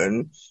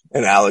Booten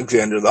and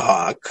Alexander the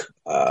Hawk.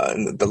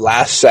 And the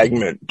last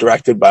segment,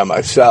 directed by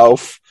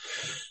myself.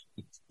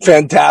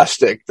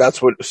 Fantastic.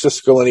 That's what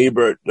Siskel and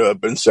Ebert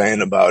have been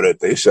saying about it.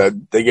 They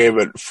said they gave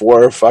it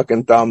 4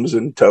 fucking thumbs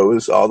and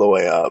toes all the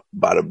way up.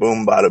 Bada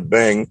boom, bada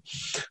bing.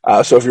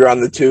 So if you're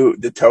on the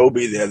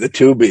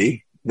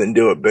Tubi, then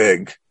do it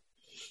big.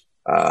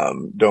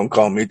 Don't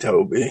call me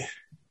Toby.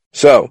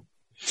 So,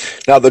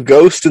 now the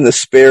ghost and the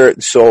spirit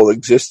and soul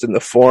exist in the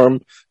form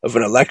of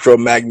an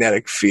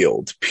electromagnetic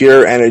field,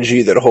 pure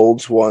energy that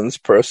holds one's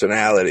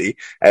personality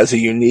as a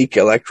unique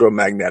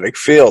electromagnetic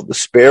field. The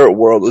spirit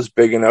world is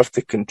big enough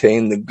to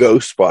contain the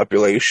ghost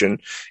population,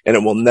 and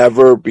it will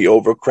never be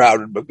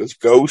overcrowded because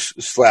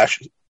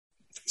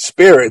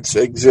ghosts/spirits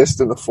exist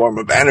in the form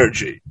of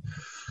energy.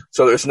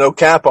 So there's no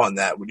cap on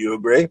that. Would you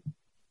agree?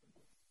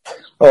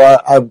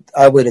 Oh,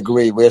 I would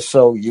agree. We're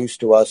so used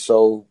to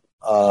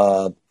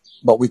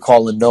what we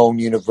call the known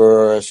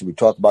universe. We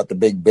talk about the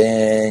Big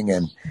Bang,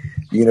 and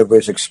the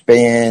universe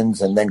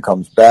expands and then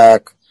comes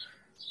back.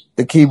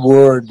 The key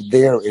word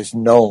there is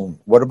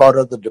known. What about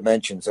other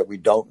dimensions that we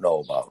don't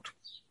know about?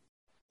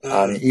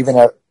 Even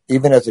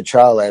as a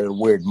child, I had a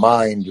weird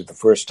mind. The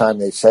first time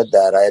they said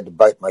that, I had to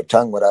bite my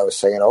tongue when I was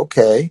saying,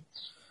 okay,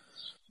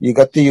 you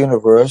got the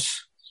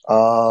universe.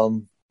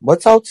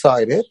 What's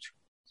outside it?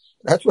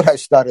 That's what I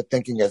started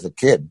thinking as a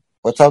kid.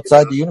 What's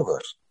outside the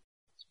universe?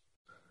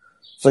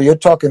 So you're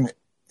talking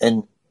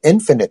an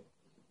infinite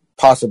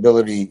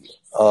possibility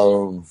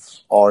or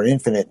an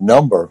infinite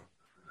number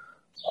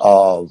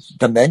of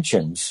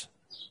dimensions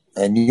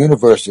and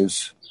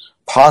universes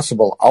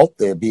possible out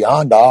there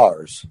beyond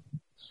ours.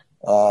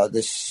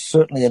 There's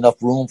certainly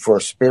enough room for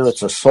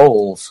spirits or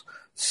souls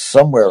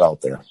somewhere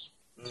out there.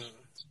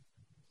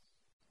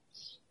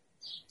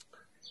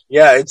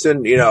 Yeah, it's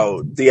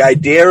the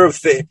idea of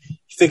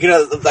thinking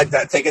of like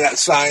that, taking that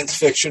science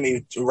fiction,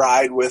 you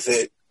ride with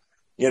it,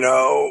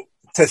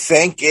 to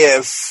think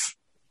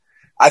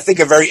I think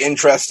a very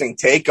interesting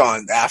take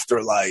on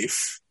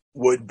afterlife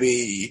would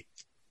be,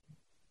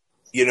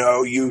 you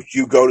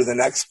go to the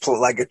next,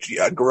 like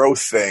a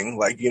growth thing,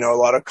 like, a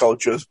lot of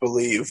cultures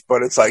believe,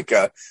 but it's like,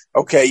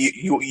 okay,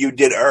 you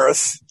did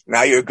Earth,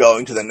 now you're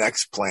going to the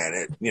next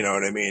planet, you know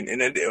what I mean?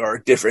 Or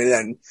different, and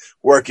then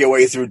work your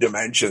way through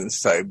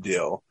dimensions type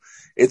deal.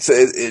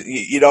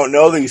 You don't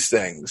know these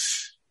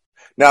things.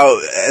 Now,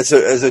 as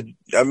a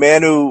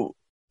man who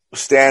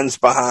stands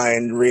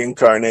behind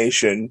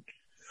reincarnation,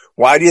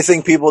 why do you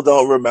think people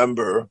don't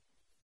remember?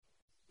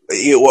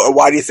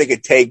 Why do you think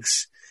it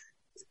takes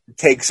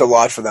a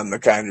lot for them to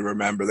kind of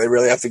remember? They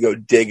really have to go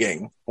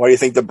digging. Why do you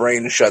think the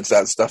brain shuts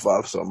that stuff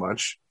off so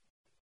much?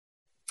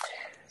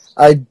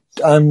 I'm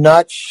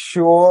not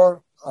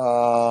sure.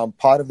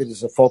 Part of it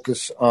is a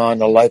focus on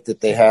the life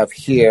that they have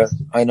here.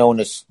 I know in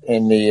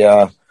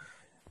the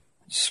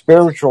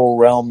spiritual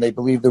realm, they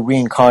believe the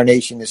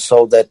reincarnation is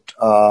so that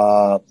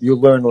you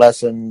learn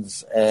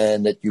lessons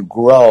and that you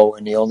grow,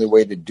 and the only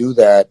way to do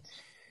that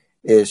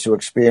is to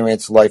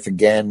experience life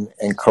again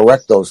and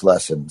correct those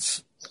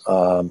lessons.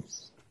 In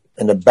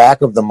the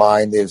back of the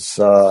mind is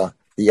the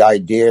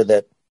idea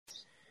that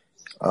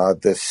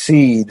the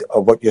seed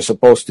of what you're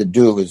supposed to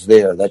do is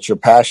there. That's your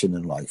passion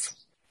in life,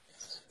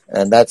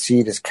 and that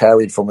seed is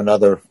carried from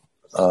another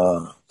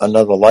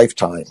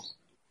lifetime.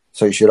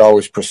 So you should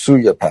always pursue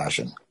your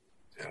passion.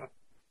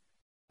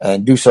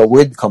 And do so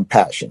with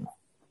compassion.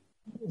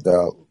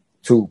 The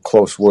 2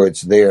 close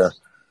words there.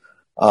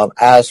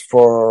 As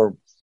for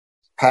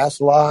past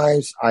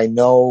lives, I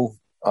know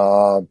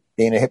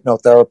being a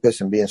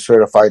hypnotherapist and being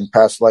certified in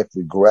past life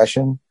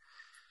regression,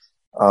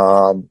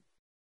 I've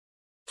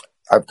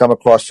come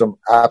across some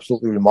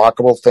absolutely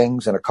remarkable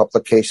things in a couple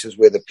of cases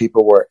where the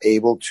people were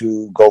able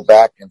to go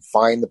back and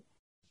find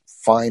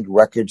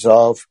records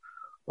of,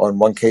 or in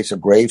one case, a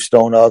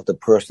gravestone of the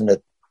person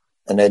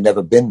and they'd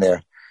never been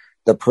there.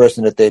 The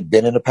person that they've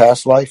been in a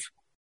past life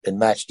and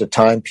matched the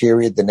time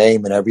period, the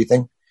name and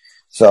everything.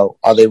 So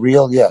are they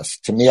real? Yes.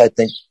 To me, I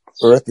think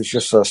Earth is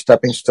just a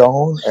stepping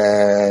stone,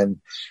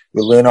 and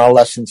we learn our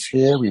lessons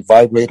here. We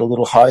vibrate a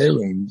little higher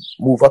and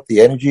move up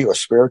the energy or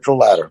spiritual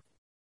ladder.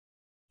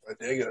 I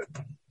dig it.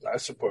 I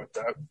support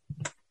that.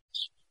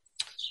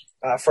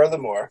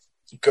 Furthermore,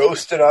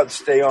 ghosts do not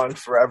stay on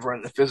forever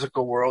in the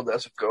physical world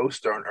as a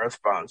ghost or an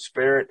earthbound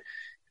spirit.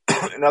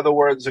 In other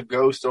words, a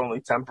ghost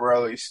only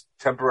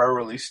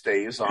temporarily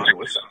stays on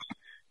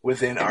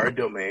within our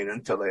domain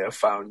until they have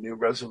found new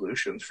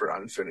resolutions for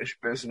unfinished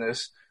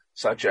business,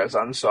 such as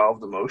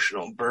unsolved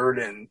emotional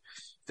burden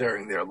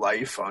during their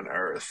life on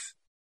Earth,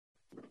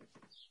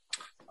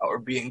 or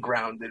being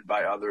grounded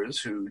by others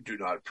who do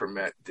not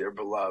permit their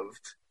beloved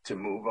to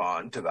move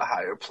on to the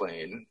higher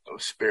plane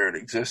of spirit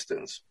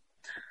existence.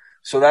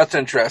 So that's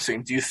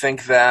interesting. Do you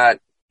think that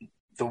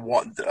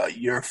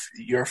your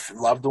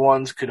loved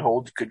ones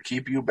could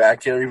keep you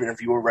back here, even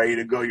if you were ready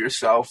to go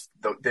yourself?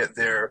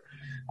 That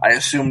I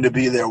assume to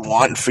be their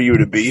want for you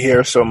to be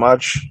here so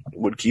much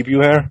would keep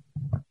you here.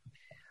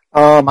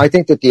 I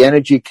think that the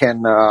energy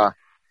can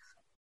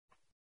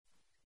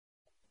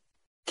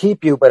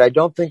keep you, but I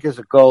don't think as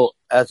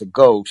a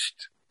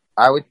ghost.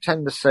 I would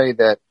tend to say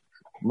that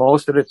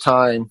most of the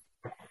time,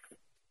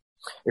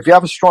 if you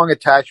have a strong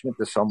attachment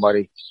to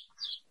somebody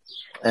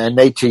and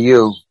they to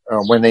you,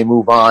 when they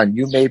move on,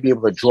 you may be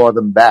able to draw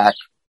them back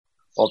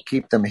or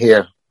keep them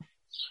here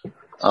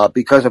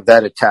because of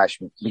that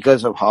attachment,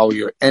 because of how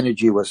your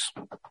energy was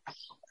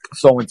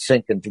so in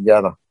sync and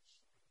together.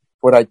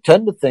 What I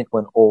tend to think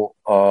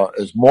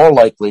is more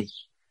likely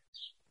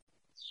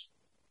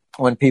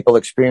when people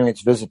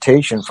experience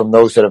visitation from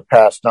those that have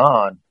passed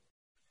on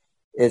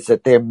is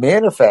that they're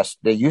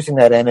using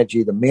that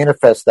energy to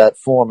manifest that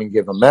form and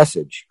give a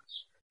message,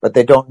 but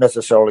they don't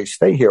necessarily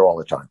stay here all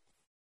the time.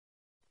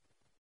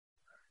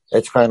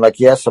 It's kind of like,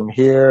 yes, I'm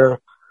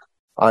here,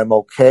 I'm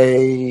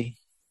okay.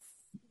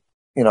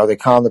 They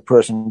calm the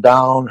person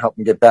down, help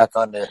them get back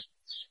on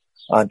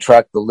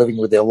track to living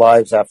with their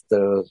lives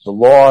after the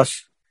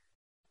loss,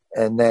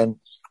 and then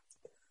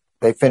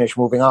they finish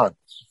moving on.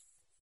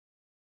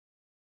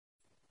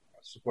 I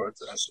support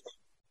that.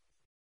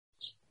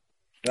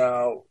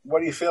 Now,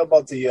 what do you feel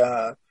about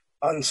the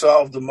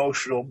unsolved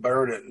emotional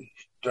burden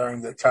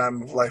during the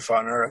time of life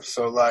on Earth?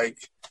 So, like,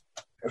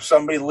 if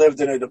somebody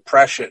lived in a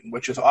depression,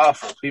 which is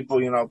awful, people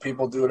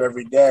do it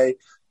every day,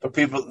 but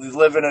people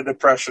live in a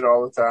depression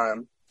all the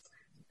time.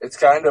 It's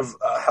kind of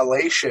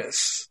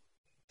hellacious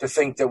to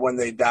think that when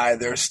they die,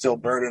 they're still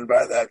burdened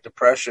by that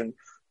depression.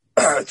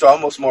 It's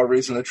almost more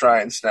reason to try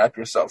and snap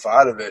yourself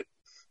out of it.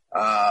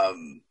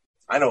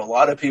 I know a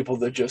lot of people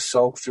that just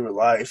sulk through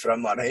life, and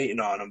I'm not hating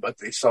on them, but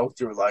they sulk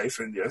through life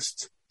and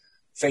just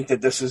think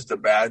that this is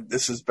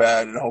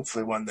bad, and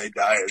hopefully when they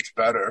die, it's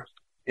better.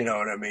 You know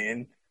what I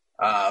mean?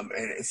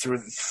 And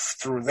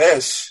through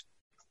this,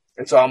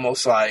 it's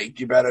almost like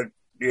you better,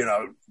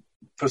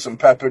 put some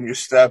pep in your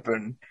step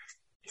and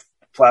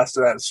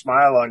plaster that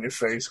smile on your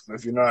face.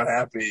 If you're not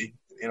happy,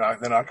 they're not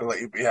going to let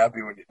you be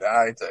happy when you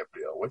die type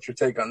deal. What's your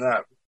take on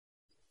that?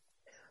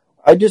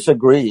 I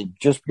disagree.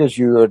 Just because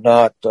you're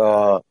not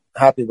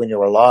happy when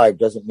you're alive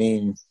doesn't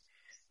mean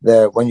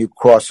that when you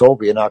cross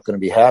over, you're not going to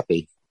be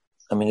happy.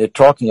 I mean, you're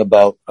talking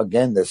about,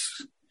 again,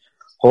 this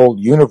whole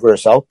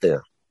universe out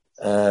there.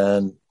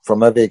 And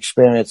from every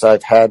experience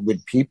I've had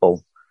with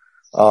people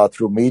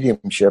through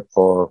mediumship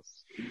or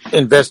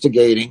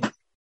investigating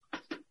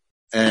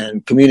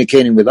and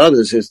communicating with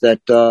others is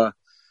that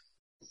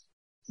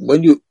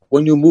when you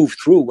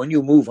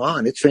move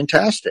on, it's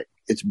fantastic.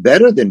 It's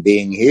better than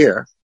being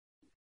here.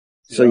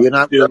 So you're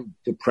not really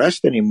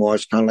depressed anymore.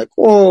 It's kind of like,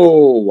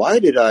 oh, why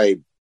did I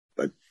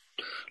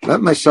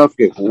let myself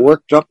get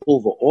worked up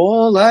over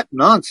all that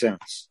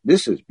nonsense?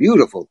 This is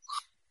beautiful.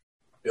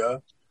 Yeah.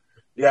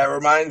 Yeah, it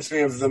reminds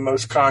me of the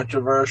most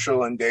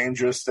controversial and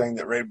dangerous thing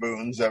that Ray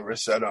Boone's ever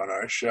said on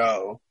our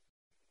show.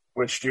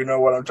 Which, do you know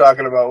what I'm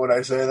talking about when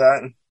I say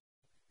that?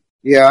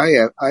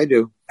 Yeah, I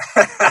do.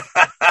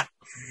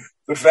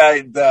 The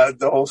fact,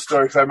 the whole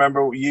story, because I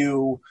remember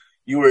you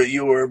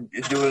were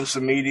doing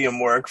some medium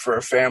work for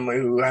a family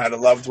who had a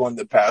loved one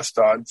that passed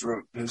on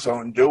through his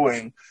own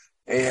doing.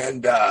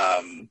 And,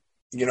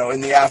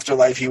 in the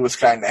afterlife, he was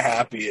kind of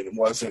happy and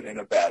wasn't in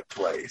a bad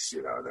place.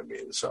 You know what I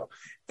mean? So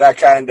that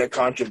kind of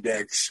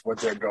contradicts what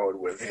they're going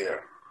with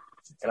here.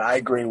 And I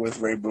agree with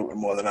Ray Boone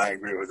more than I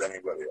agree with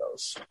anybody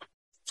else.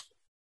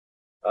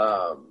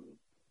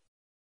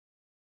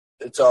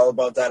 It's all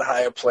about that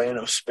higher plane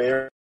of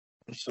spirit.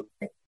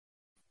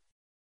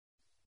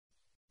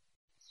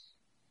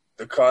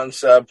 The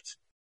concept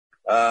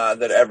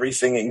that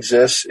everything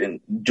exists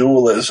in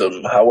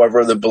dualism.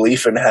 However, the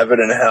belief in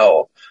heaven and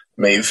hell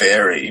may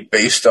vary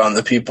based on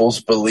the people's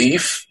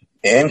belief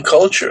and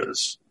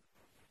cultures.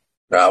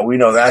 Now, we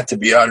know that to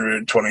be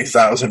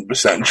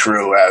 120,000%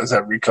 true, as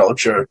every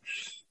culture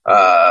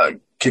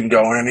can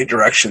go in any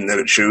direction that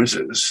it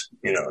chooses.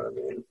 You know what I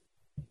mean?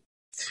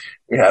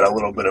 We had a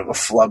little bit of a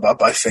flub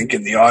up, I think,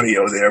 in the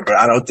audio there, but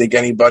I don't think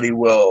anybody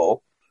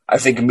will. I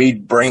think me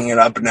bringing it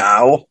up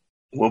now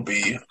will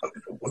be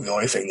the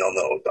only thing they'll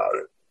know about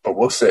it, but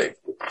we'll see.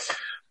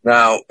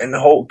 Now,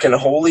 can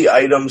holy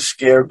items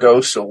scare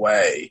ghosts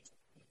away?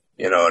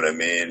 You know what I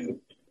mean?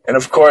 And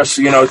of course,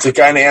 to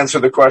kind of answer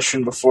the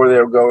question before they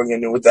were going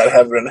into with that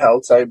heaven and hell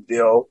type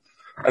deal,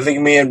 I think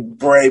me and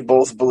Bray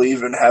both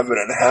believe in heaven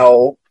and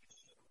hell.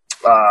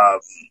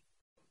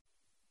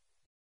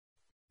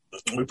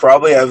 We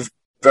probably have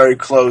very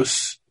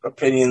close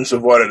opinions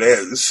of what it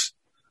is.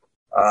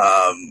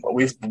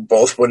 We've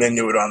both went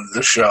into it on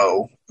the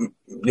show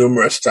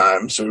numerous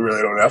times, so we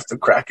really don't have to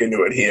crack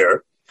into it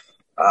here.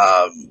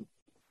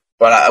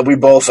 But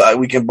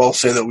we can both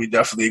say that we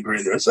definitely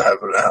agree there's a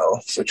heaven and a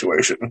hell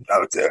situation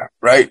out there,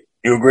 right?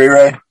 You agree,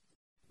 Ray?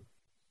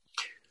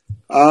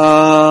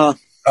 Uh-oh.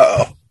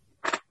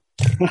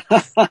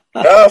 No,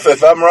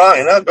 if I'm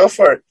wrong, go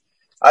for it.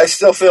 I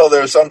still feel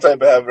there's some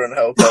type of heaven and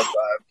hell type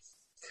vibe.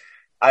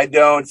 I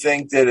don't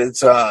think that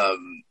it's, I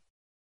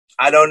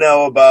don't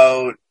know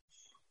about,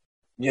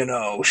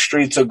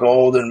 streets of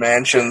gold and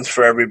mansions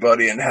for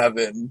everybody in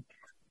heaven,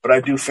 but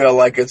I do feel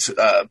like it's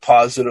a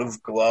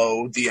positive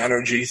glow, the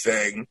energy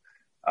thing.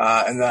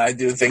 And then I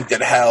do think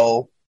that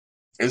hell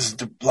is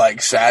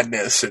like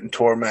sadness and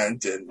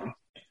torment and,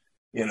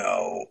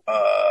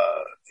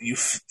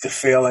 the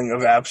feeling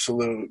of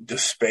absolute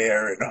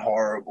despair and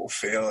horrible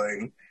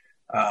feeling.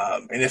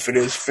 And if it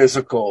is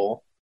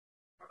physical,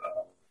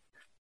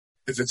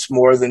 if it's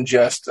more than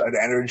just an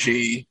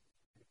energy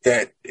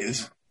that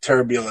is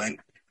turbulent,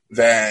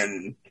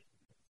 then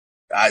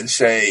I'd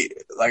say,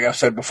 like I've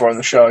said before on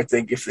the show, I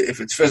think if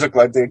it's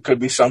physical, I think it could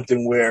be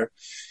something where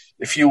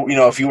if you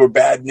were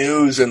bad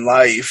news in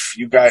life,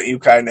 you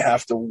kind of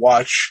have to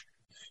watch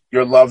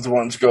your loved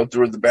ones go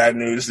through the bad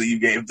news that you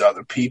gave to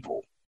other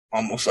people,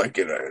 almost like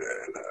in a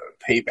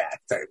payback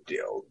type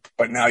deal.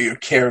 But now you're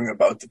caring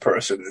about the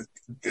person that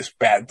this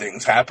bad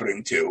thing's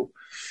happening to,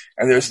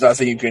 and there's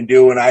nothing you can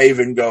do. And I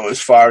even go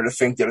as far to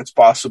think that it's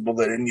possible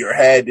that in your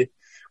head,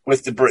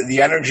 with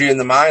the energy in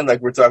the mind, like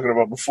we're talking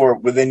about before,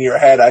 within your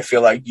head, I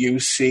feel like you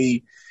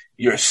see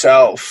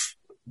yourself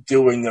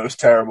doing those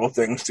terrible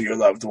things to your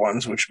loved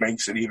ones, which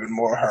makes it even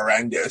more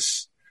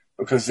horrendous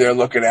because they're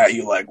looking at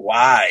you like,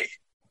 why?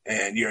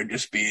 And you're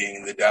just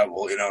being the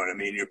devil, you know what I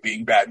mean? You're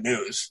being bad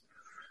news.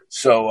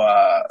 So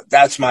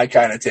that's my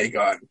kind of take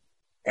on.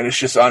 And it's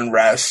just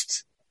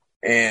unrest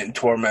and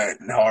torment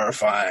and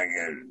horrifying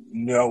and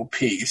no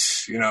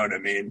peace, you know what I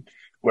mean?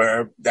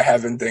 Where the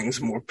heaven thing's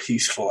more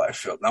peaceful, I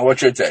feel. Now,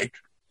 what's your take?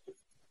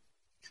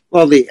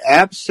 Well, the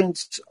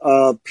absence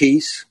of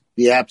peace,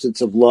 the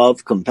absence of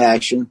love,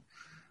 compassion,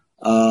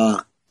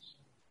 all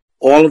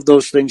of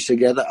those things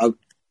together,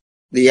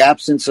 the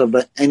absence of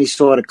any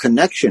sort of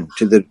connection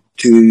to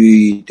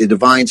the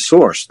divine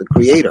source, the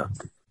creator.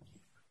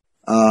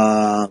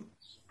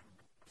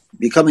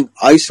 Becoming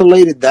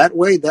isolated that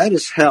way, that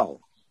is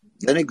hell.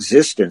 Then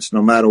existence,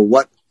 no matter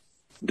what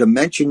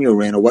dimension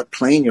you're in or what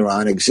plane you're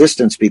on,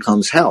 existence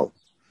becomes hell.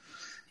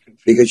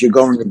 Because you're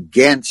going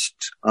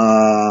against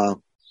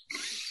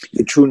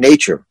your true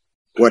nature.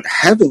 What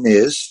heaven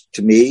is,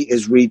 to me,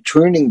 is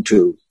returning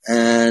to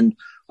and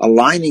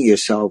aligning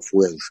yourself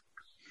with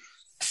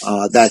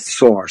that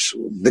source,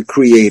 the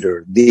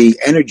creator, the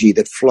energy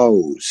that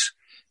flows,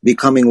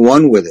 becoming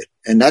one with it.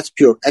 And that's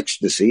pure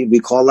ecstasy. We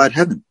call that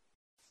heaven.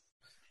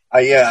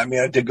 Yeah, I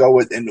mean, to go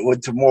with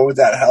more with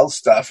that health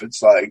stuff,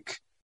 it's like,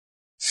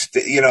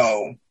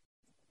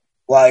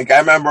 like I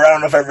remember, I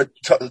don't know if I ever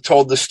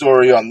told the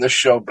story on this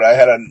show, but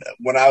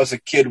when I was a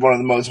kid, one of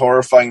the most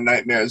horrifying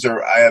nightmares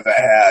I ever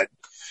had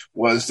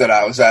was that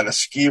I was at a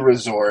ski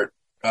resort,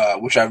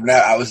 which I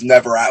was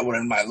never at one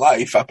in my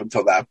life up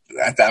until at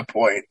that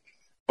point.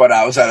 But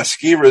I was at a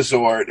ski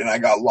resort and I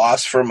got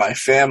lost from my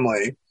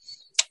family.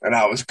 And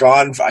I was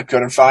gone. I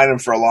couldn't find them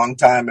for a long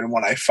time. And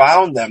when I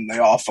found them, they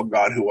all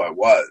forgot who I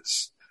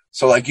was.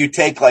 So like you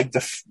take like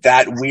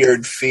that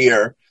weird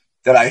fear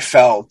that I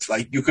felt,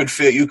 like you could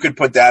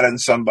put that in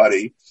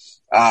somebody.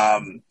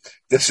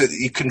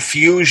 This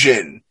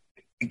confusion.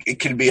 It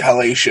can be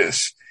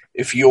hellacious.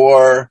 If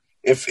you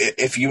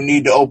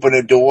need to open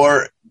a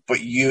door,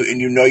 but you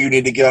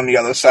need to get on the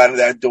other side of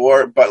that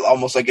door, but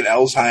almost like an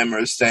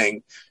Alzheimer's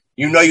thing,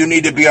 you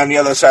need to be on the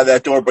other side of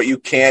that door, but you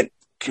can't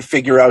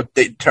figure out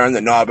turn the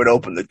knob and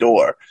open the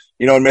door.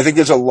 You know what I mean? I think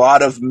there's a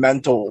lot of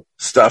mental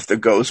stuff that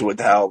goes with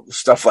hell,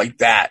 stuff like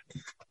that,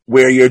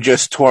 where you're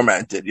just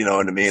tormented. You know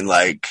what I mean?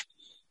 Like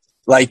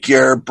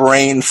your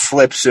brain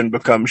flips and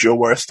becomes your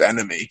worst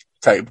enemy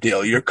type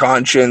deal. Your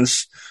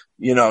conscience,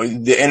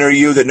 the inner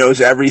you that knows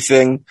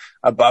everything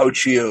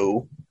about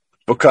you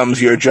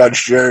becomes your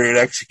judge, jury, and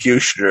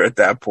executioner at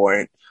that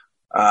point.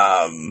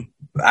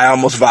 I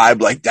almost vibe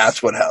like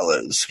that's what hell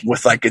is,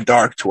 with like a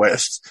dark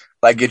twist.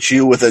 Like it's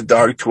you with a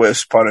dark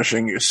twist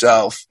punishing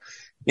yourself.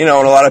 And a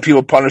lot of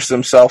people punish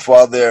themselves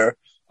while they're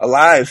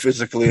alive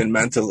physically and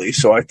mentally.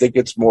 So I think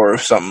it's more of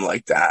something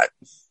like that.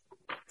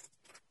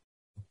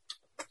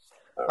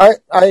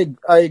 I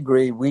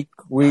agree.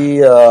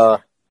 We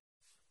are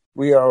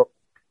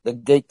the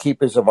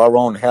gatekeepers of our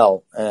own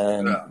hell,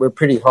 and we're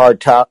pretty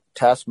hard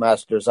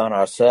taskmasters on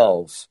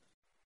ourselves.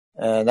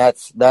 And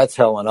that's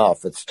hell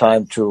enough. It's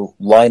time to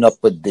line up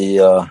with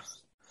the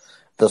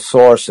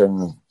source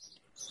and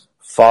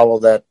follow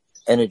that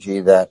energy,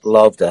 that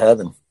love to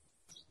heaven,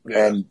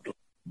 and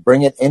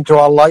bring it into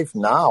our life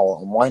now.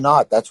 And why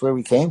not? That's where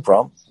we came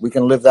from. We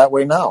can live that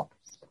way now.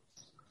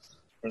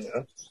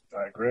 Yeah,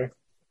 I agree.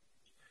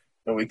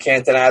 And we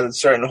can't deny that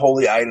certain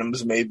holy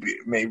items may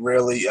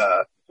really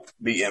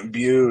be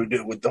imbued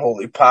with the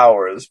holy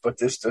powers, but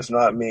this does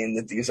not mean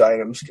that these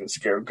items can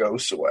scare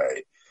ghosts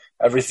away.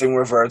 Everything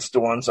reverts to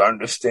one's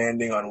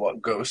understanding on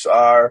what ghosts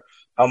are,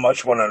 how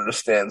much one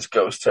understands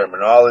ghost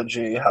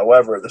terminology.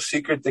 However, the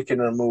secret that can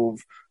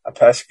remove a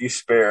pesky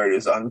spirit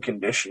is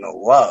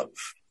unconditional love.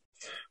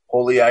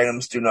 Holy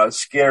items do not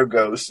scare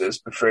ghosts as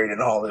portrayed in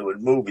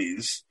Hollywood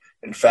movies.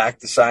 In fact,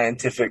 the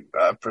scientific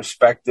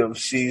perspective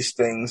sees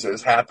things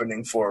as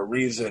happening for a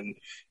reason,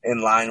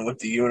 in line with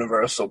the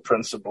universal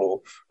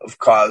principle of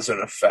cause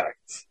and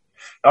effect.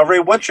 Now, Ray,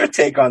 what's your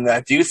take on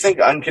that? Do you think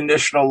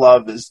unconditional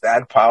love is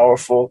that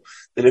powerful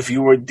that if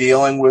you were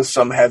dealing with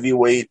some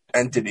heavyweight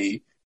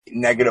entity,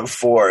 negative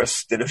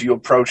force, that if you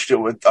approached it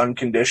with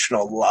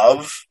unconditional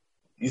love,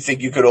 you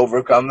think you could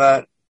overcome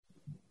that?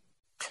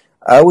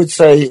 I would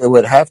say it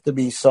would have to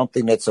be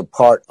something that's a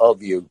part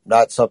of you,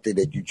 not something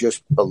that you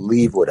just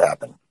believe would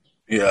happen.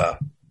 Yeah.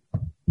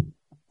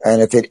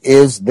 And if it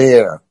is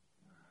there,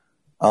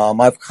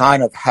 I've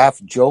kind of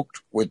half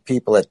joked with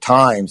people at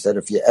times that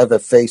if you ever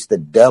face the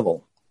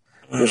devil,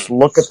 just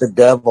look at the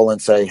devil and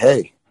say,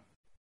 hey,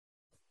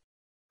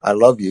 I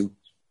love you.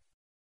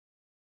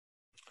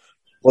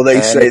 Well, they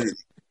say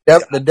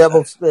the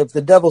devil, if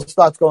the devil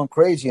starts going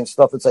crazy and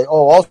stuff, and say,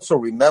 oh, also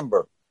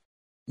remember,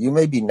 you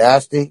may be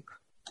nasty,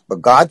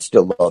 but God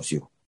still loves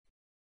you.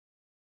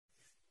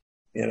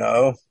 You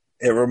know,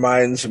 it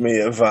reminds me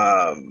of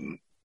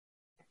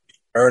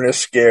Ernest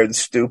Scared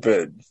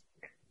Stupid,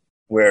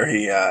 where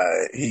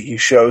he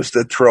shows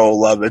the troll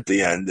love at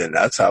the end, and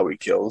that's how he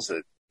kills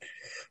it.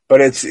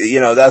 But it's,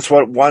 that's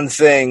what one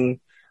thing,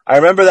 I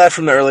remember that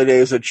from the early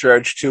days of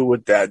church too,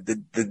 with that,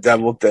 the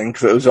devil thing,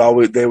 because it was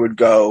always, they would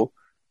go,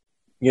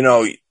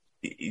 do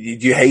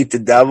you hate the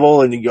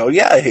devil? And you go,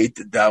 yeah, I hate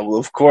the devil,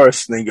 of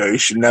course. And they go, you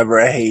should never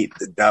hate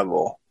the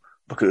devil,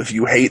 because if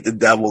you hate the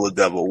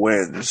devil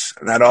wins.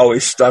 And that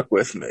always stuck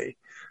with me.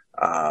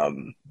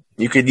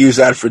 You could use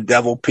that for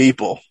devil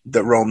people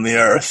that roam the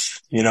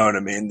earth. You know what I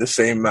mean? The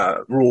same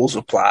rules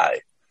apply.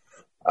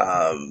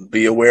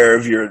 Be aware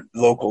of your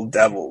local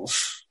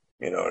devils.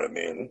 You know what I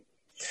mean?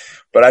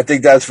 But I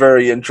think that's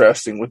very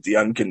interesting with the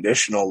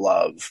unconditional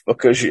love,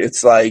 because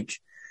it's like,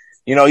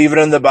 even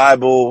in the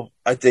Bible,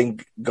 I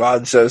think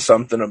God says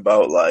something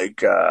about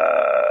like,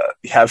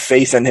 have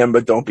faith in him,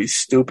 but don't be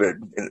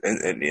stupid.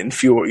 And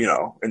few,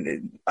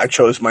 and I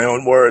chose my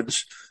own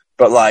words,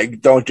 but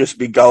like, don't just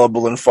be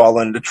gullible and fall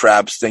into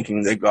traps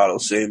thinking that God will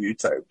save you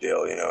type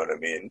deal. You know what I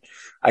mean?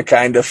 I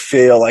kind of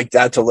feel like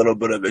that's a little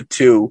bit of it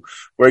too,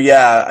 where,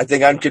 yeah, I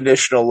think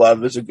unconditional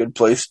love is a good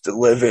place to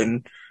live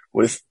in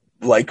with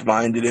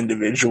like-minded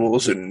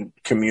individuals and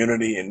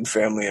community and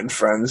family and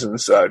friends and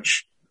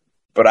such.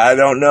 But I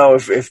don't know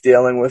if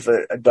dealing with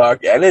a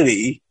dark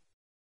entity,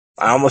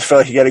 I almost feel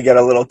like you got to get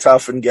a little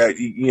tough and get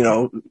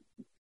a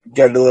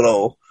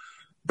little,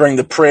 bring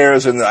the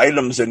prayers and the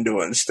items into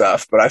it and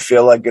stuff. But I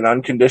feel like an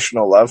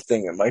unconditional love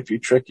thing, it might be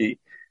tricky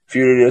for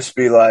you to just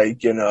be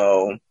like,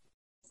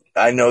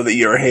 I know that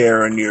you're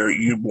here and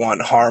you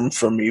want harm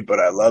from me, but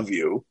I love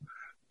you.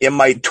 It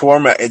might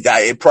torment,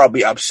 it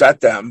probably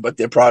upset them, but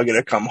they're probably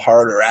going to come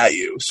harder at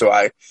you. So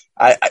I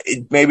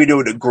maybe to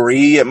a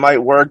degree it might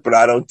work, but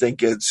I don't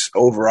think it's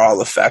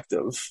overall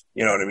effective.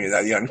 You know what I mean?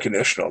 That the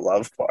unconditional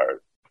love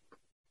part.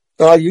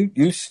 So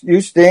you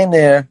stand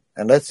there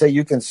and let's say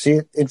you can see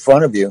it in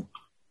front of you.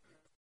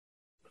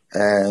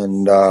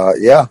 And,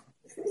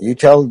 you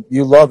tell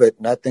you love it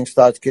and that thing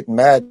starts getting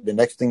mad. The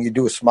next thing you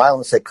do is smile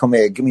and say, come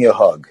here, give me a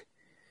hug.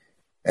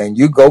 And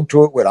you go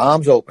to it with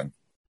arms open.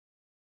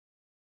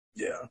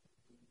 Yeah.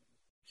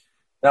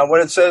 Now,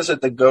 when it says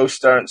that the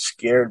ghosts aren't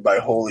scared by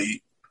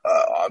holy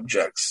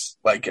objects,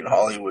 like in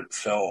Hollywood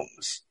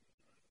films,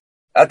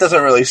 that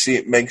doesn't really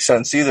make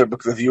sense either,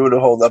 because if you were to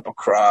hold up a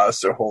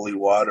cross or holy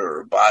water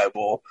or a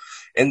Bible,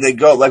 and they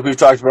go, like we've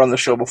talked about on the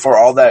show before,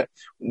 all that,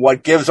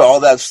 what gives all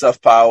that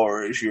stuff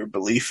power is your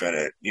belief in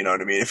it. You know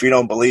what I mean? If you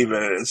don't believe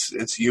in it,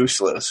 it's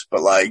useless.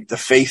 But like the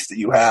faith that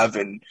you have,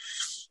 and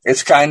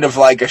it's kind of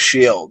like a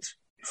shield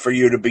for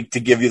you to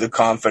give you the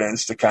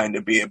confidence to kind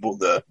of be able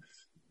to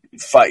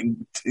fight,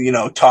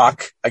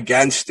 talk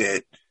against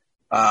it,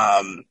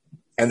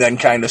 and then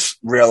kind of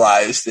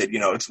realize that,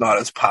 it's not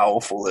as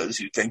powerful as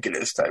you think it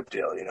is type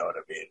deal. You know what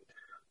I mean?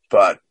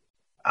 But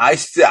I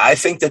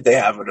think that they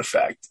have an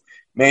effect.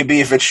 Maybe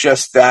if it's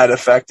just that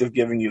effect of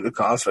giving you the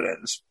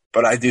confidence,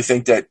 but I do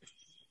think that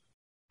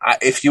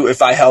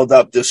if I held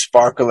up this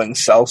sparkling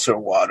seltzer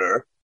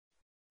water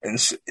and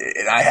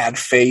I had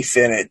faith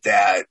in it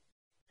that,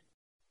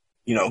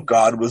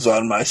 God was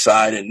on my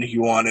side and he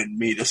wanted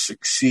me to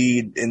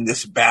succeed in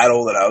this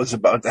battle that I was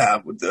about to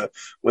have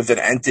with an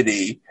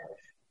entity,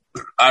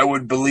 I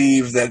would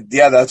believe that,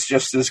 yeah, that's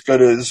just as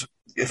good as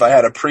if I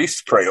had a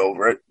priest pray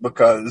over it,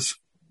 because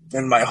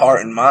in my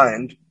heart and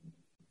mind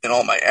and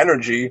all my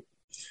energy,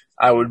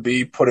 I would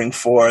be putting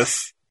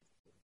forth,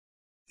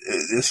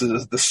 this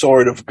is the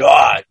sword of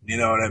God, you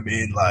know what I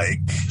mean?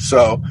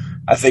 So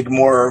I think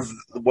more of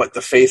what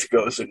the faith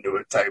goes into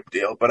it type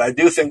deal. But I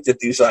do think that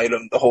these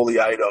items, the holy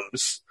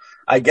items,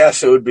 I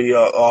guess it would be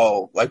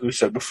all, like we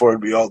said before,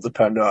 it'd be all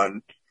depend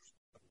on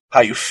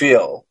how you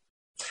feel.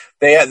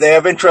 They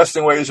have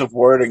interesting ways of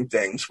wording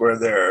things where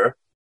there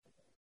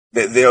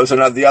was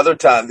the other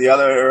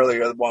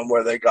earlier one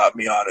where they got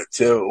me on it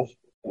too.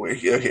 Where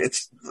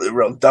it's a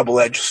real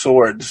double-edged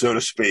sword, so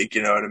to speak.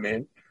 You know what I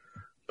mean?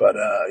 But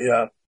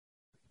yeah.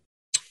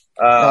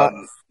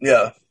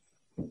 Yeah.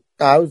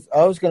 I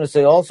was going to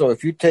say also,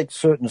 if you take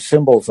certain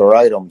symbols or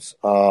items,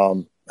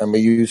 and we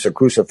use a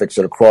crucifix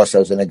or a cross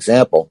as an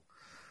example,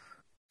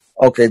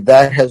 okay,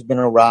 that has been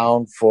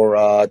around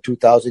for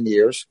 2,000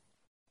 years.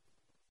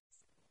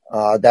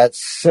 That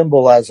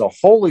symbol as a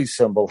holy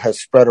symbol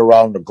has spread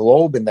around the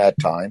globe in that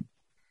time,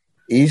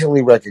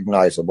 easily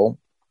recognizable.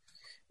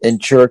 In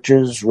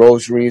churches,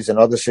 rosaries, and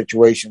other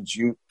situations,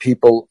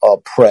 people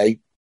pray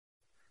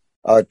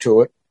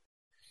to it.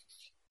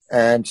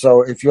 And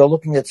so if you're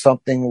looking at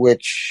something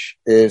which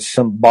is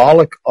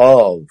symbolic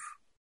of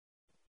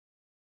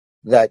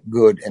that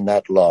good and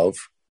that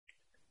love,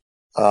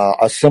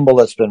 a symbol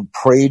that's been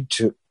prayed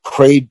to,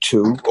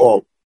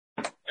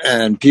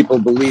 and people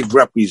believe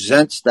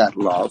represents that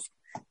love,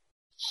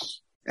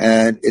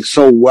 and it's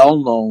so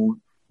well known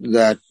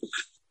that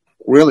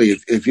really,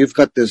 if you've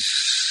got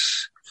this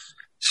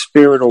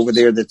spirit over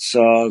there that's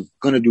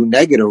going to do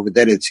negative,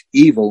 that it's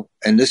evil,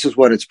 and this is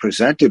what it's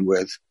presented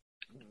with,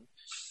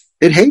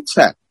 it hates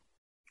that.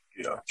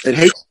 Yeah.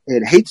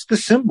 It hates the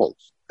symbol.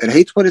 It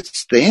hates what it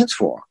stands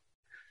for.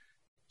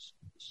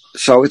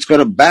 So it's going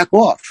to back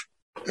off.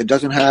 It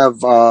doesn't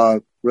have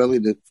really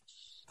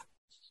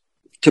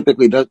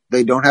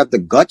they don't have the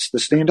guts to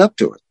stand up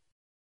to it.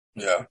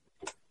 Yeah.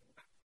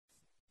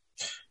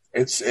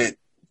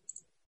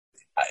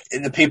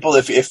 The people,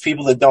 if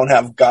people that don't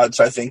have guts,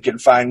 I think, can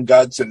find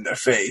guts in their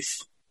faith.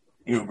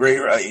 You agree,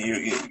 right?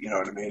 You know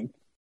what I mean?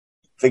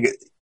 I think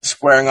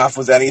squaring off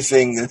with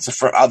anything that's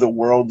for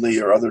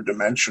otherworldly or other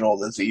dimensional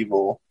that's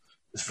evil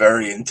is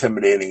very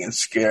intimidating and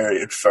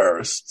scary at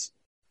first.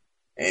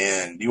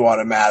 And you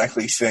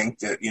automatically think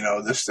that,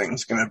 this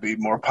thing's going to be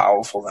more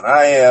powerful than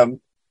I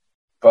am.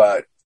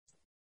 But,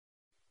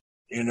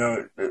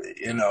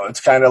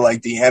 it's kind of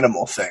like the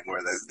animal thing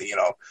where,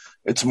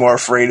 it's more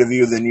afraid of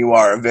you than you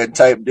are of it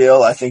type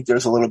deal. I think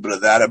there's a little bit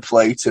of that at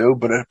play too,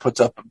 but it puts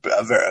up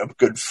a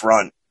good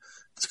front.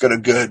 It's got a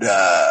good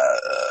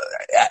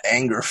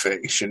anger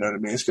face, you know what I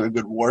mean? It's got a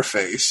good war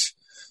face.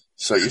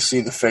 So you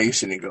see the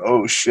face and you go,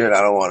 oh shit,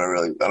 I don't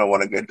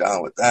want to get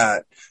down with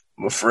that.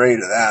 I'm afraid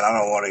of that. I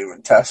don't want to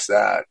even test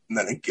that. And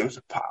then it gives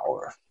it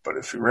power. But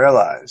if you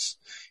realize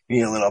you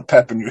need a little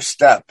pep in your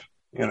step,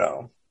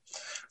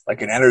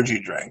 like an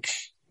energy drink,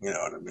 you know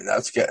what I mean?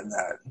 That's getting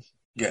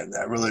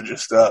that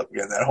religious stuff,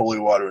 getting that holy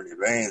water in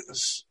your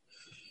veins.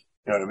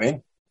 You know what I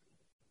mean?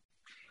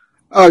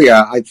 Oh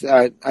yeah,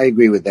 I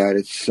agree with that.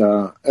 It's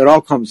it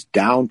all comes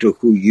down to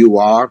who you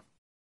are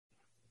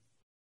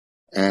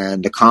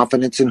and the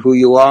confidence in who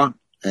you are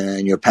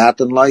and your path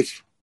in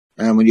life.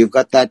 And when you've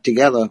got that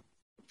together,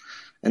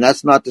 and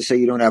that's not to say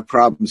you don't have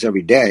problems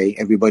every day,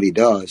 everybody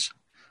does,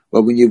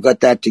 but when you've got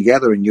that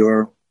together and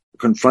you're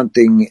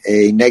confronting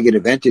a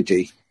negative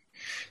entity,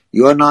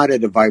 you're not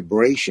at a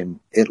vibration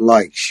it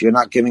likes. You're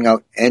not giving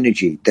out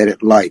energy that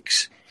it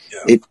likes.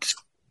 Yeah. It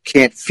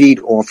can't feed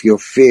off your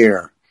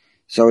fear.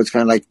 So it's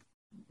kind of like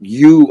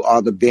you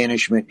are the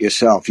banishment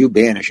yourself. You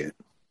banish it.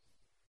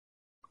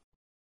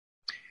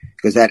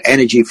 Because that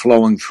energy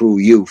flowing through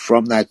you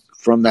from that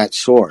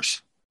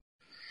source,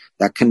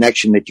 that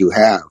connection that you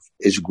have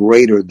is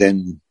greater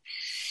than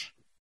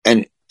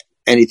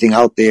anything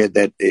out there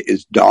that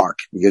is dark,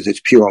 because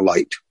it's pure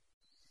light.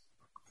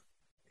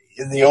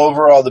 In the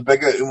overall, the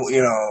bigger,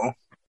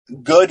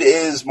 good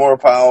is more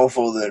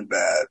powerful than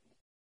bad.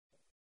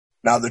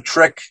 Now, the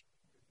trick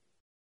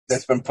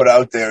that's been put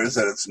out there is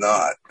that it's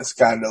not. It's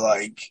kind of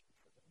like,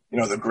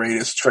 the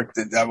greatest trick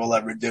the devil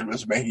ever did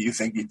was make you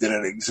think he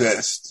didn't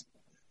exist.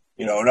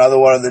 Another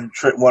one of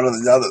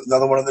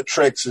the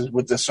tricks is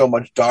with there's so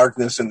much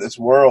darkness in this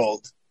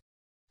world,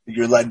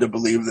 you're led to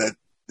believe that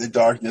the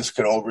darkness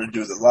could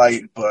overdo the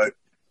light, but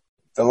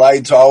the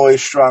light's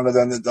always stronger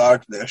than the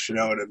darkness. You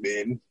know what I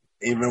mean?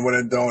 Even when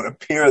it don't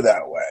appear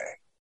that way.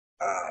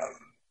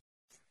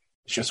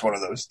 It's just one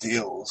of those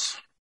deals.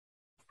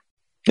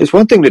 It's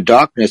one thing, the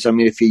darkness. I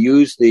mean, if you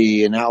use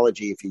the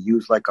analogy, if you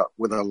use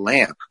with a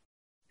lamp,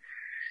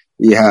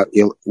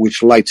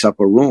 which lights up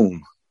a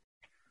room,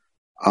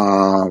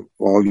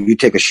 or you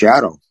take a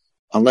shadow.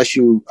 Unless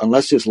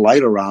there's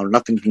light around,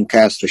 nothing can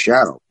cast a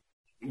shadow.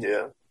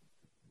 Yeah.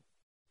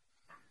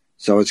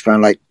 So it's kind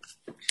of like,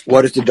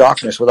 what is the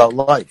darkness without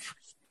light?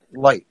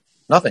 Light,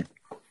 nothing.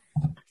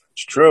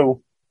 It's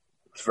true.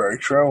 It's very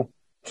true.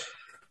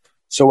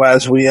 So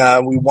as we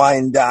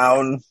wind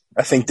down,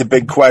 I think the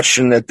big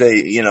question that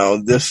they,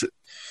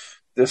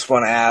 this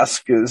one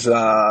asks is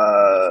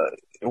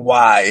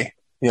why.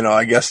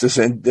 I guess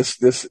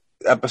this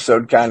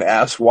episode kind of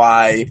asks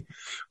why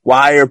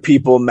are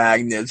people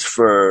magnets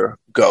for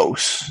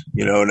ghosts?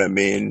 You know what I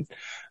mean?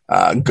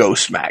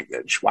 Ghost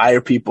magnets. Why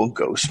are people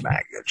ghost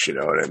magnets? You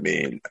know what I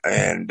mean?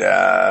 And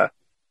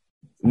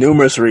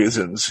numerous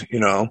reasons.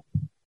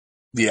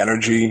 The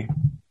energy,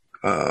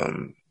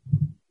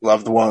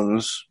 loved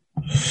ones,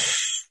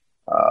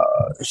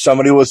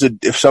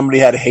 If somebody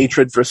had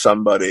hatred for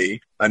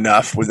somebody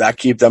enough, would that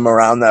keep them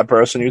around that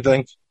person, you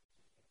think?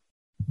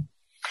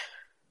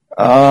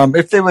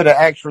 If they were to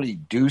actually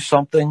do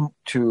something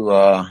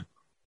to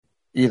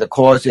either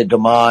cause their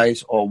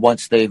demise, or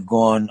once they've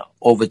gone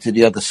over to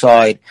the other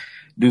side,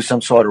 do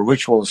some sort of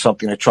ritual or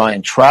something to try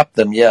and trap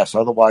them, yes.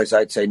 Otherwise,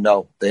 I'd say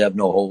no, they have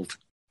no hold.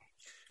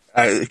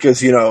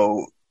 Because,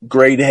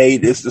 great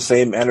hate is the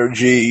same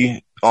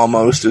energy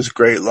almost as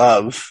great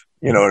love.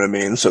 You know what I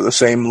mean? So the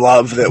same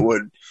love that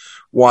would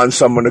want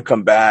someone to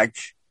come back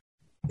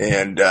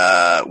and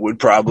would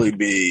probably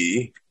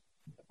be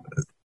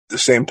the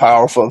same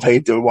powerful of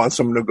hate that would want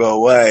someone to go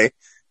away.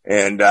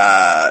 And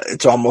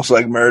it's almost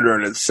like murder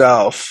in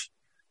itself.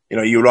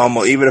 You would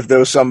almost, even if there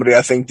was somebody,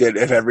 I think that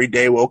if every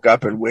day woke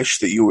up and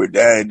wished that you were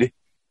dead,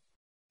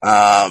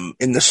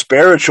 in the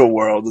spiritual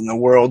world, in the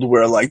world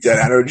where like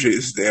that energy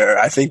is there,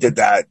 I think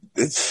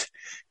that's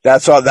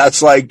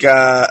like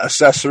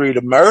accessory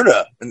to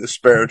murder in the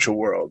spiritual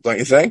world, don't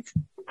you think?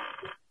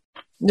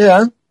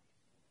 Yeah.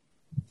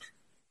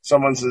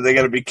 Someone said they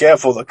got to be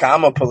careful. The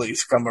karma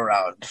police come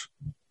around.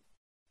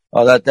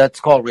 Oh, that's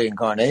called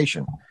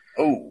reincarnation.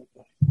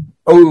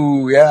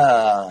 Oh,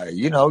 yeah.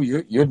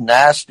 You're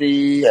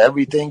nasty.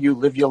 Everything. You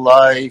live your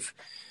life.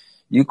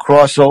 You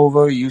cross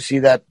over. You see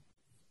that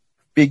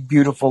big,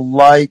 beautiful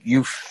light.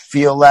 You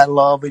feel that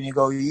love, and you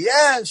go,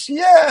 yes,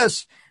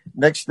 yes.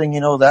 Next thing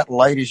you know, that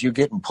light is you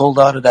getting pulled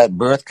out of that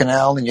birth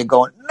canal, and you're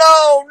going,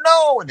 no,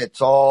 no, and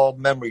it's all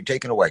memory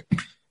taken away.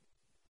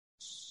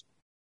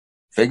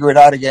 Figure it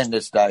out again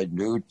this time,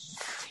 dude.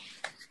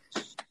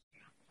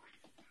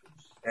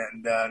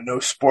 And no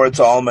sports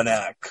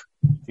almanac.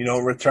 You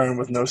don't return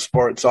with no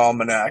sports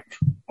almanac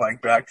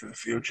like Back to the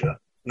Future.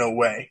 No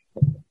way.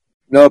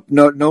 Nope,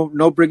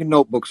 no bringing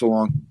notebooks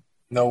along.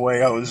 No way,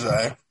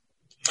 Jose.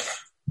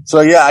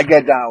 So yeah, I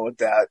get down with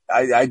that.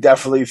 I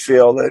definitely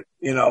feel that,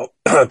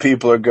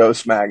 people are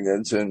ghost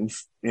magnets, and,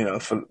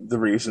 for the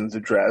reasons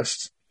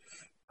addressed.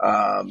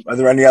 Are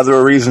there any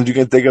other reasons you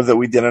can think of that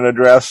we didn't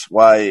address?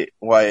 Why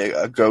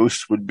a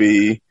ghost would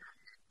be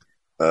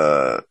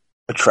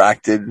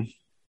attracted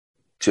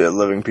to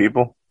living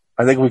people?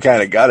 I think we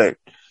kind of got it.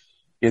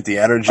 Get the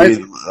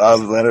energy, all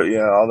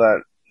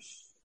that.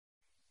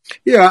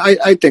 Yeah,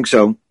 I think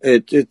so.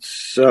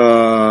 It's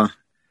pretty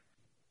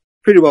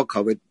well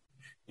covered.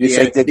 You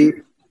think that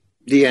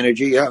the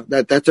energy, yeah,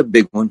 that's a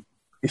big one.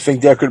 You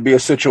think there could be a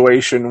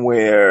situation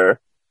where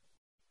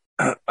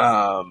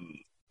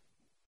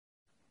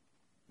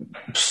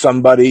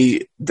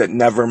somebody that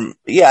never,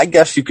 I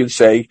guess you could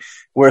say,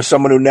 where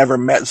someone who never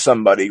met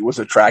somebody was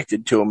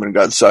attracted to him and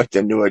got sucked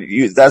into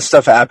it. That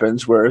stuff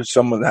happens where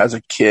someone has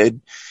a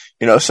kid,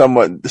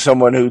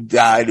 someone who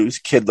died whose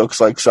kid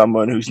looks like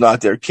someone who's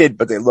not their kid,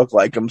 but they look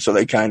like him, so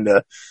they kind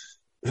of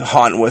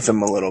haunt with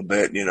him a little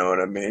bit. You know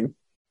what I mean?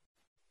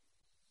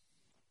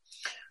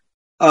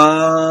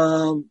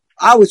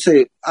 I would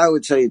say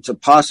it's a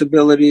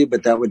possibility,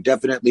 but that would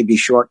definitely be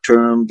short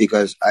term,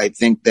 because I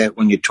think that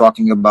when you're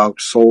talking about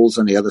souls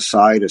on the other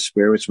side, or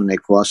spirits when they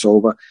cross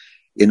over,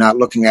 you're not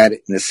looking at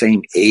it in the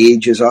same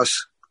age as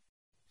us.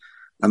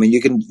 I mean,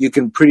 you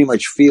can pretty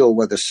much feel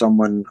whether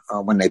someone,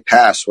 when they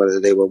pass,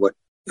 whether they were what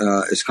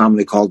is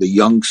commonly called a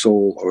young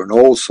soul or an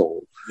old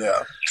soul.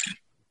 Yeah.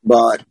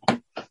 But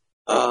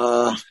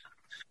I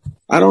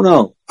don't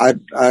know. I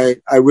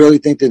really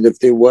think that if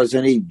there was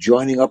any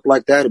joining up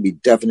like that, it'd be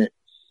definite.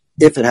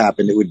 If it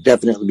happened, it would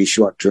definitely be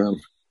short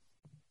term.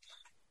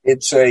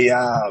 It's it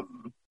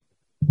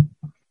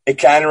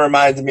kind of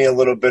reminded me a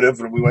little bit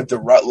of when we went to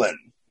Rutland,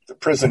 the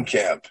prison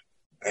camp,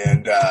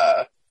 and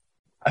I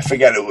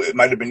forget, it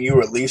might have been you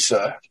or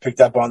Lisa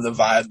picked up on the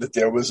vibe that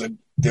there was a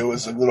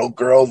little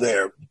girl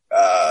there,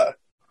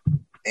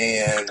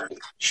 and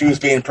she was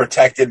being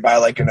protected by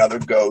like another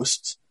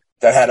ghost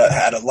that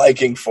had a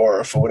liking for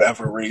her for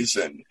whatever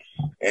reason,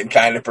 and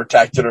kind of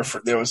protected her.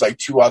 There was like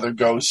two other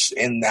ghosts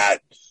in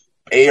that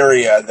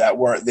area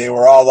they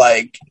were all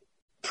like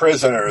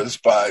prisoners,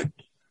 but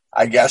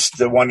I guess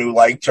the one who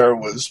liked her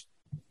was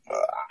I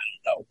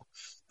don't know,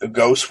 the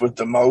ghost with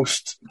the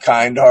most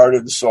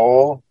kind-hearted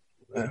soul,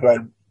 who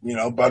had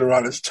butter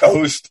on his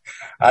toast.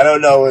 I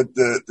don't know what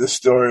the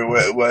story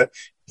what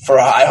for.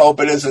 I hope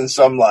it isn't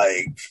some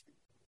like.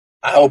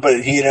 I hope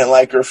he didn't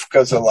like her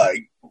because of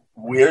like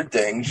weird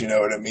things. You know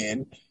what I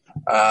mean?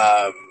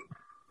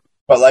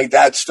 But like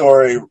that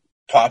story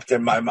popped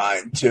in my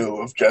mind too,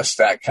 of just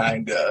that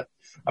kind of.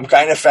 I'm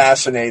kind of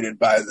fascinated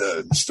by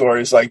the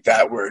stories like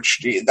that where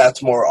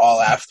that's more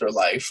all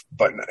afterlife,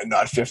 but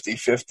not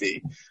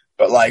 50-50.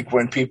 But like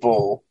when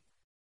people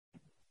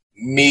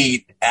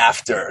meet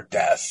after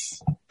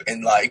death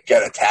and like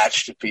get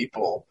attached to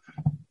people,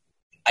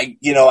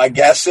 I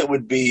guess it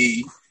would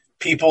be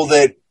people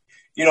that,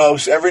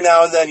 every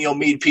now and then you'll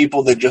meet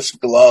people that just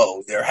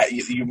glow.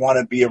 You want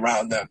to be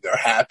around them. They're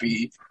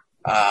happy.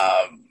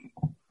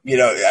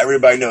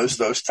 Everybody knows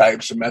those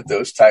types and met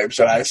those types,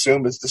 and I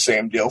assume it's the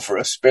same deal for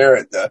a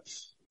spirit.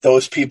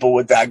 Those people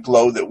with that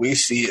glow that we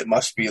see, it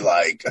must be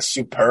like a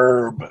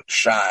superb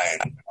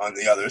shine on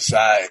the other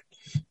side.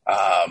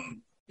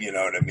 You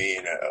know what I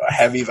mean? A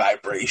heavy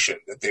vibration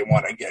that they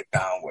want to get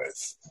down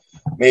with.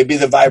 Maybe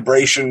the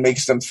vibration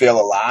makes them feel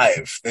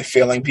alive. They're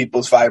feeling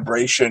people's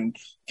vibration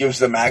gives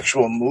them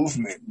actual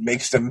movement,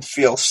 makes them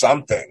feel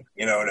something.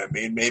 You know what I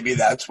mean? Maybe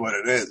that's what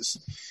it is.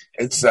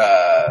 It's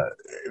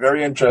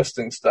very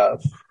interesting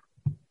stuff.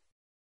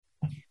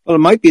 Well, it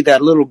might be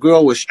that little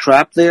girl was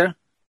trapped there,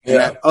 and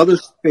Yeah. that other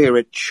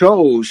spirit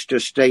chose to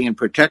stay and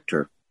protect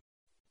her.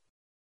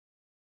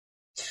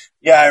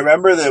 Yeah, I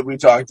remember that we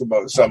talked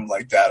about something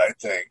like that, I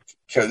think.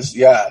 Because,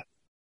 yeah.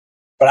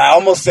 But I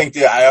almost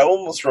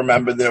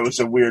remember there was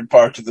a weird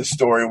part to the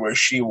story where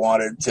she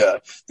wanted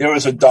to, there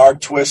was a dark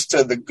twist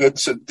to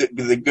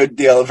the good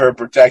deal of her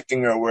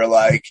protecting her where,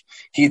 like,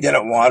 he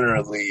didn't want her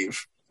to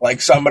leave.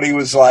 Like, somebody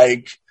was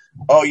like,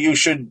 oh, you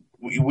should,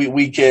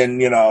 we can,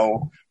 you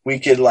know, we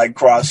could, like,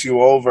 cross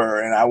you over.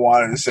 And I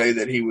wanted to say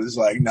that he was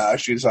like, nah,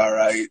 she's all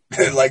right.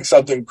 Like,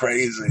 something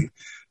crazy.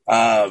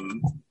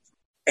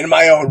 In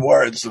my own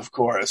words, of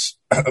course,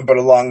 but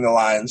along the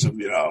lines of,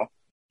 you know,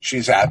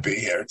 she's happy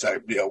here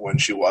type deal when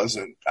she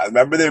wasn't. I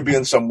remember there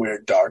being some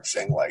weird dark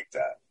thing like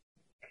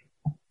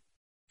that.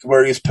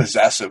 Where he's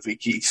possessive.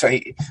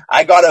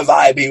 I got a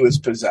vibe he was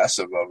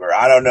possessive of her.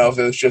 I don't know if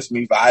it was just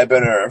me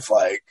vibing or if,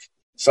 like,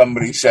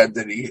 somebody said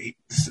that he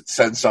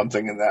said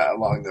something in that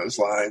along those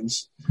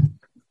lines.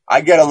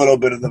 I get a little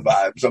bit of the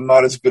vibes. I'm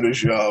not as good as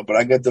Joe, but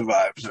I get the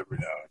vibes every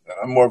now and then.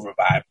 I'm more of a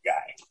vibe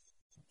guy.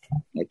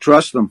 I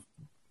trust them.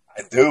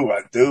 I do.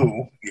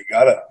 You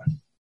gotta.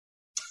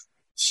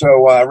 So,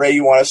 Ray,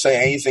 you want to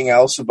say anything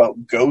else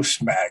about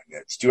ghost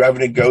magnets? Do you have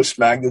any ghost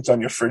magnets on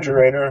your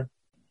refrigerator?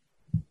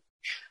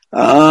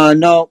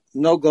 No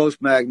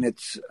ghost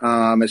magnets.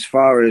 As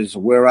far as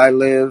where I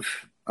live,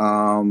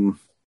 nothing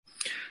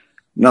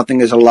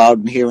is allowed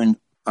in here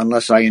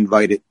unless I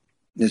invite it.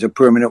 There's a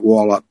permanent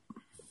wall up.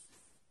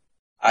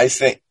 I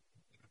think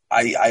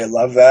I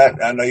love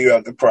that. I know you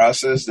have the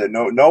process that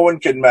no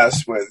one can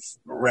mess with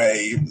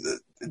Ray,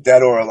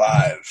 dead or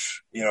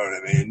alive. You know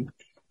what I mean?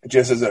 It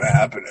just isn't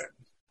happening.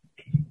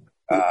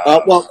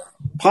 Well,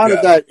 part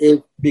of that is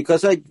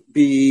because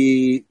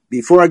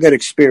before I got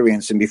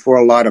experience and before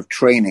a lot of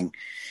training,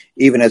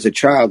 even as a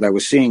child, I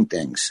was seeing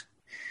things.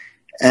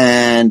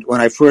 And when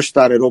I first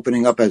started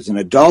opening up as an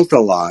adult a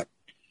lot,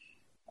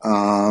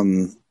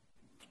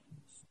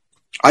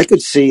 I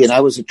could see, and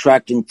I was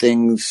attracting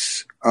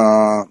things.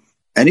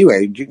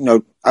 Anyway, you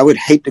know, I would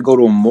hate to go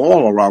to a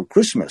mall around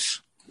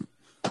Christmas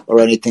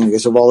or anything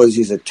because of all of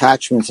these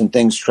attachments and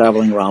things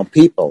traveling around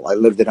people. I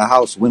lived in a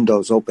house,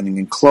 windows opening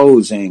and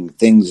closing,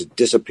 things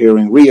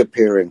disappearing,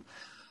 reappearing.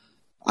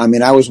 I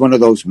mean, I was one of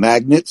those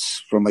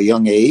magnets from a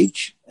young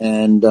age,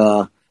 and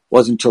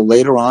wasn't until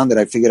later on that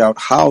I figured out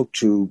how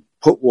to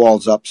put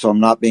walls up so I'm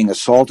not being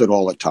assaulted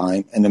all the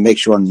time and to make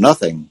sure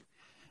nothing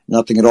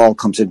at all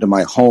comes into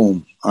my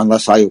home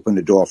unless I open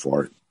the door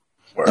for it.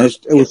 And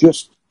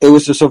it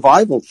was a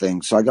survival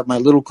thing. So I got my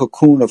little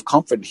cocoon of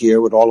comfort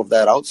here with all of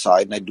that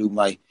outside, and I do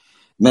my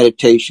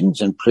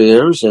meditations and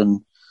prayers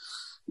and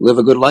live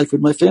a good life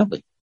with my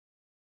family.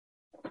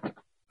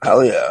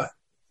 Hell yeah.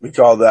 We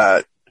call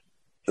that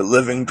the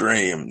living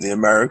dream, the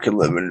American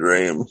living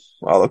dream.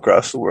 All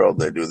across the world,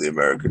 they do the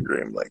American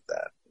dream like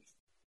that.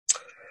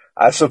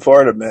 I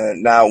support it,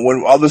 man. Now,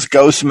 when all this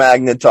ghost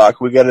magnet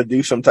talk, we got to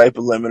do some type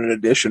of limited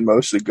edition,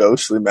 mostly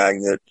ghostly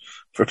magnet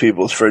for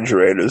people's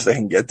refrigerators they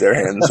can get their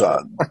hands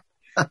on.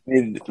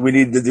 We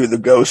need to do the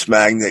ghost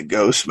magnet,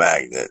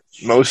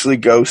 mostly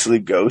ghostly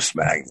ghost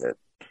magnet.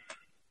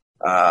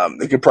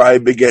 It could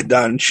probably get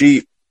done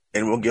cheap,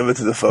 and we'll give it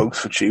to the folks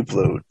for cheap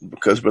loot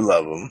because we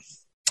love them.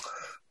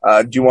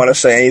 Do you want to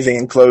say anything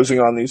in closing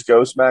on these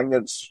ghost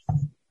magnets?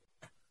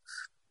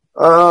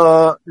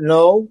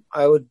 No,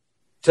 I would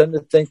tend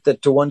to think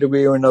that to one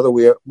degree or another,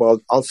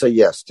 I'll say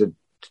yes. To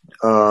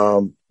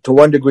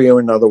one degree or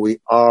another, we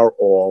are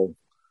all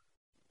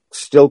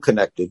still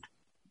connected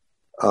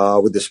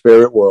with the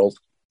spirit world.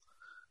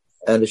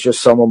 And it's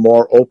just some are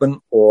more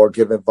open or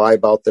give a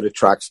vibe out that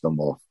attracts them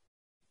more.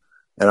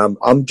 And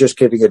I'm just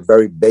keeping it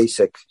very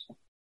basic.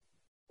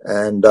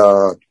 And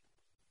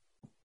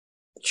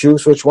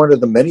choose which one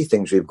of the many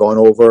things we've gone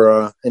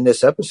over in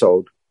this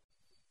episode.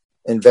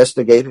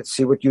 Investigate it,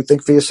 see what you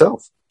think for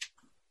yourself.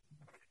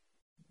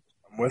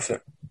 I'm with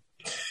it.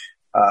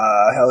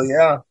 Hell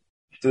yeah.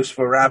 This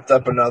we wrapped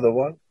up another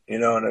one. You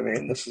know what I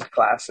mean? This is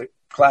classic,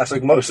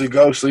 mostly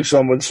ghostly,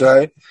 some would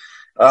say.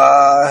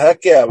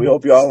 Heck yeah. We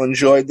hope you all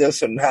enjoyed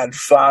this and had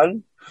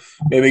fun.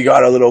 Maybe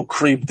got a little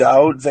creeped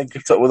out. Think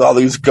with all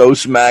these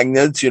ghost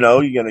magnets, you know,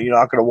 you're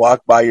not going to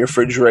walk by your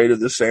refrigerator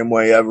the same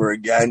way ever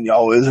again. You're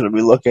always going to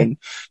be looking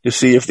to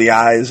see if the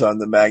eyes on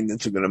the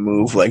magnets are going to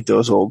move like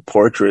those old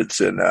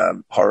portraits in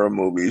horror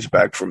movies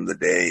back from the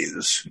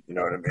days. You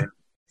know what I mean?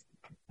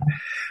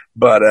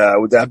 But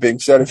with that being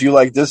said, if you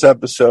like this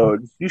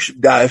episode, you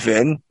should dive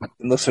in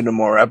and listen to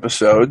more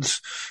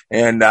episodes.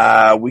 And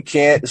we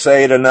can't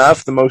say it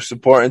enough. The most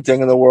important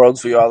thing in the world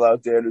for y'all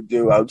out there to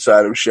do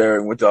outside of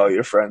sharing with all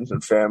your friends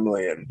and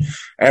family and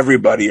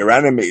everybody, your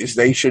enemies,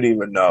 they should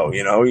even know.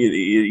 You know,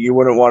 you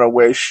wouldn't want to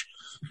wish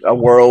a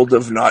world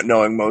of not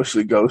knowing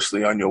Mostly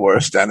Ghostly on your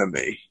worst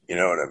enemy. You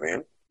know what I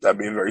mean? That'd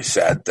be a very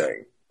sad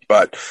thing.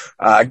 But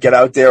get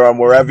out there on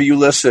wherever you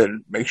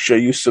listen. Make sure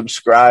you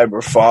subscribe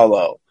or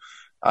follow.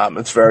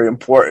 It's very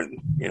important.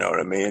 You know what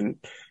I mean?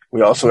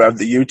 We also have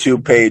the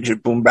YouTube page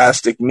at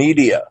Boombastic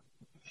Media.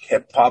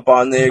 Pop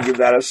on there, give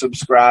that a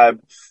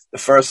subscribe. The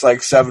first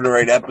 7 or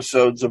 8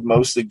 episodes of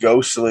Mostly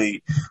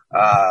Ghostly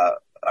are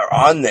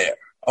on there.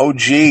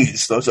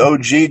 OGs, those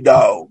OG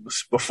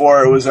dogs.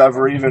 Before it was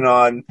ever even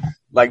on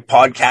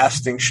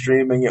podcasting,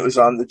 streaming, it was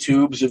on the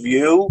tubes of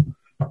you.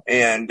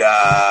 And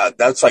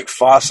that's like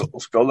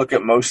fossils. Go look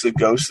at Mostly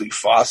Ghostly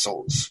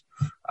fossils.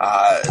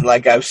 And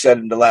like I've said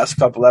in the last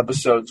couple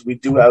episodes, we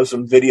do have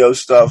some video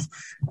stuff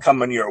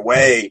coming your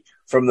way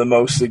from the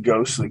Mostly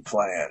Ghostly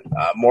clan.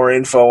 More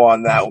info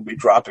on that will be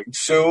dropping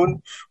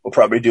soon. We'll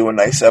probably do a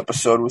nice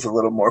episode with a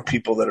little more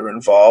people that are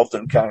involved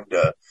and kind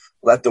of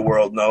let the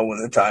world know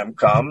when the time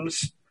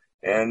comes.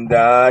 And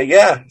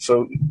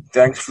so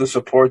thanks for the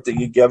support that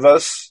you give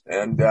us.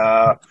 And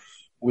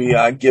we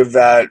give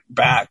that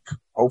back,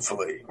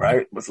 hopefully,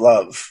 right? With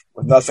love,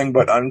 with nothing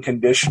but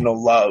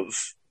unconditional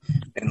love.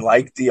 And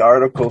like the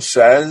article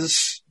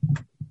says,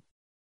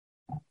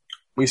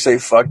 we say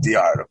fuck the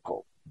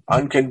article.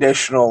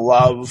 Unconditional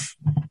love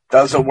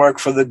doesn't work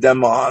for the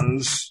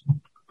demons,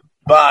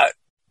 but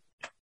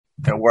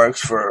it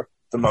works for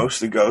the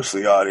Mostly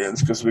Ghostly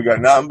audience because we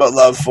got nothing but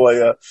love for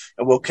you,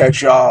 and we'll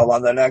catch y'all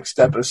on the next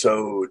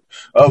episode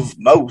of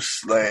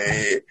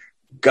Mostly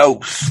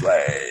Ghostly.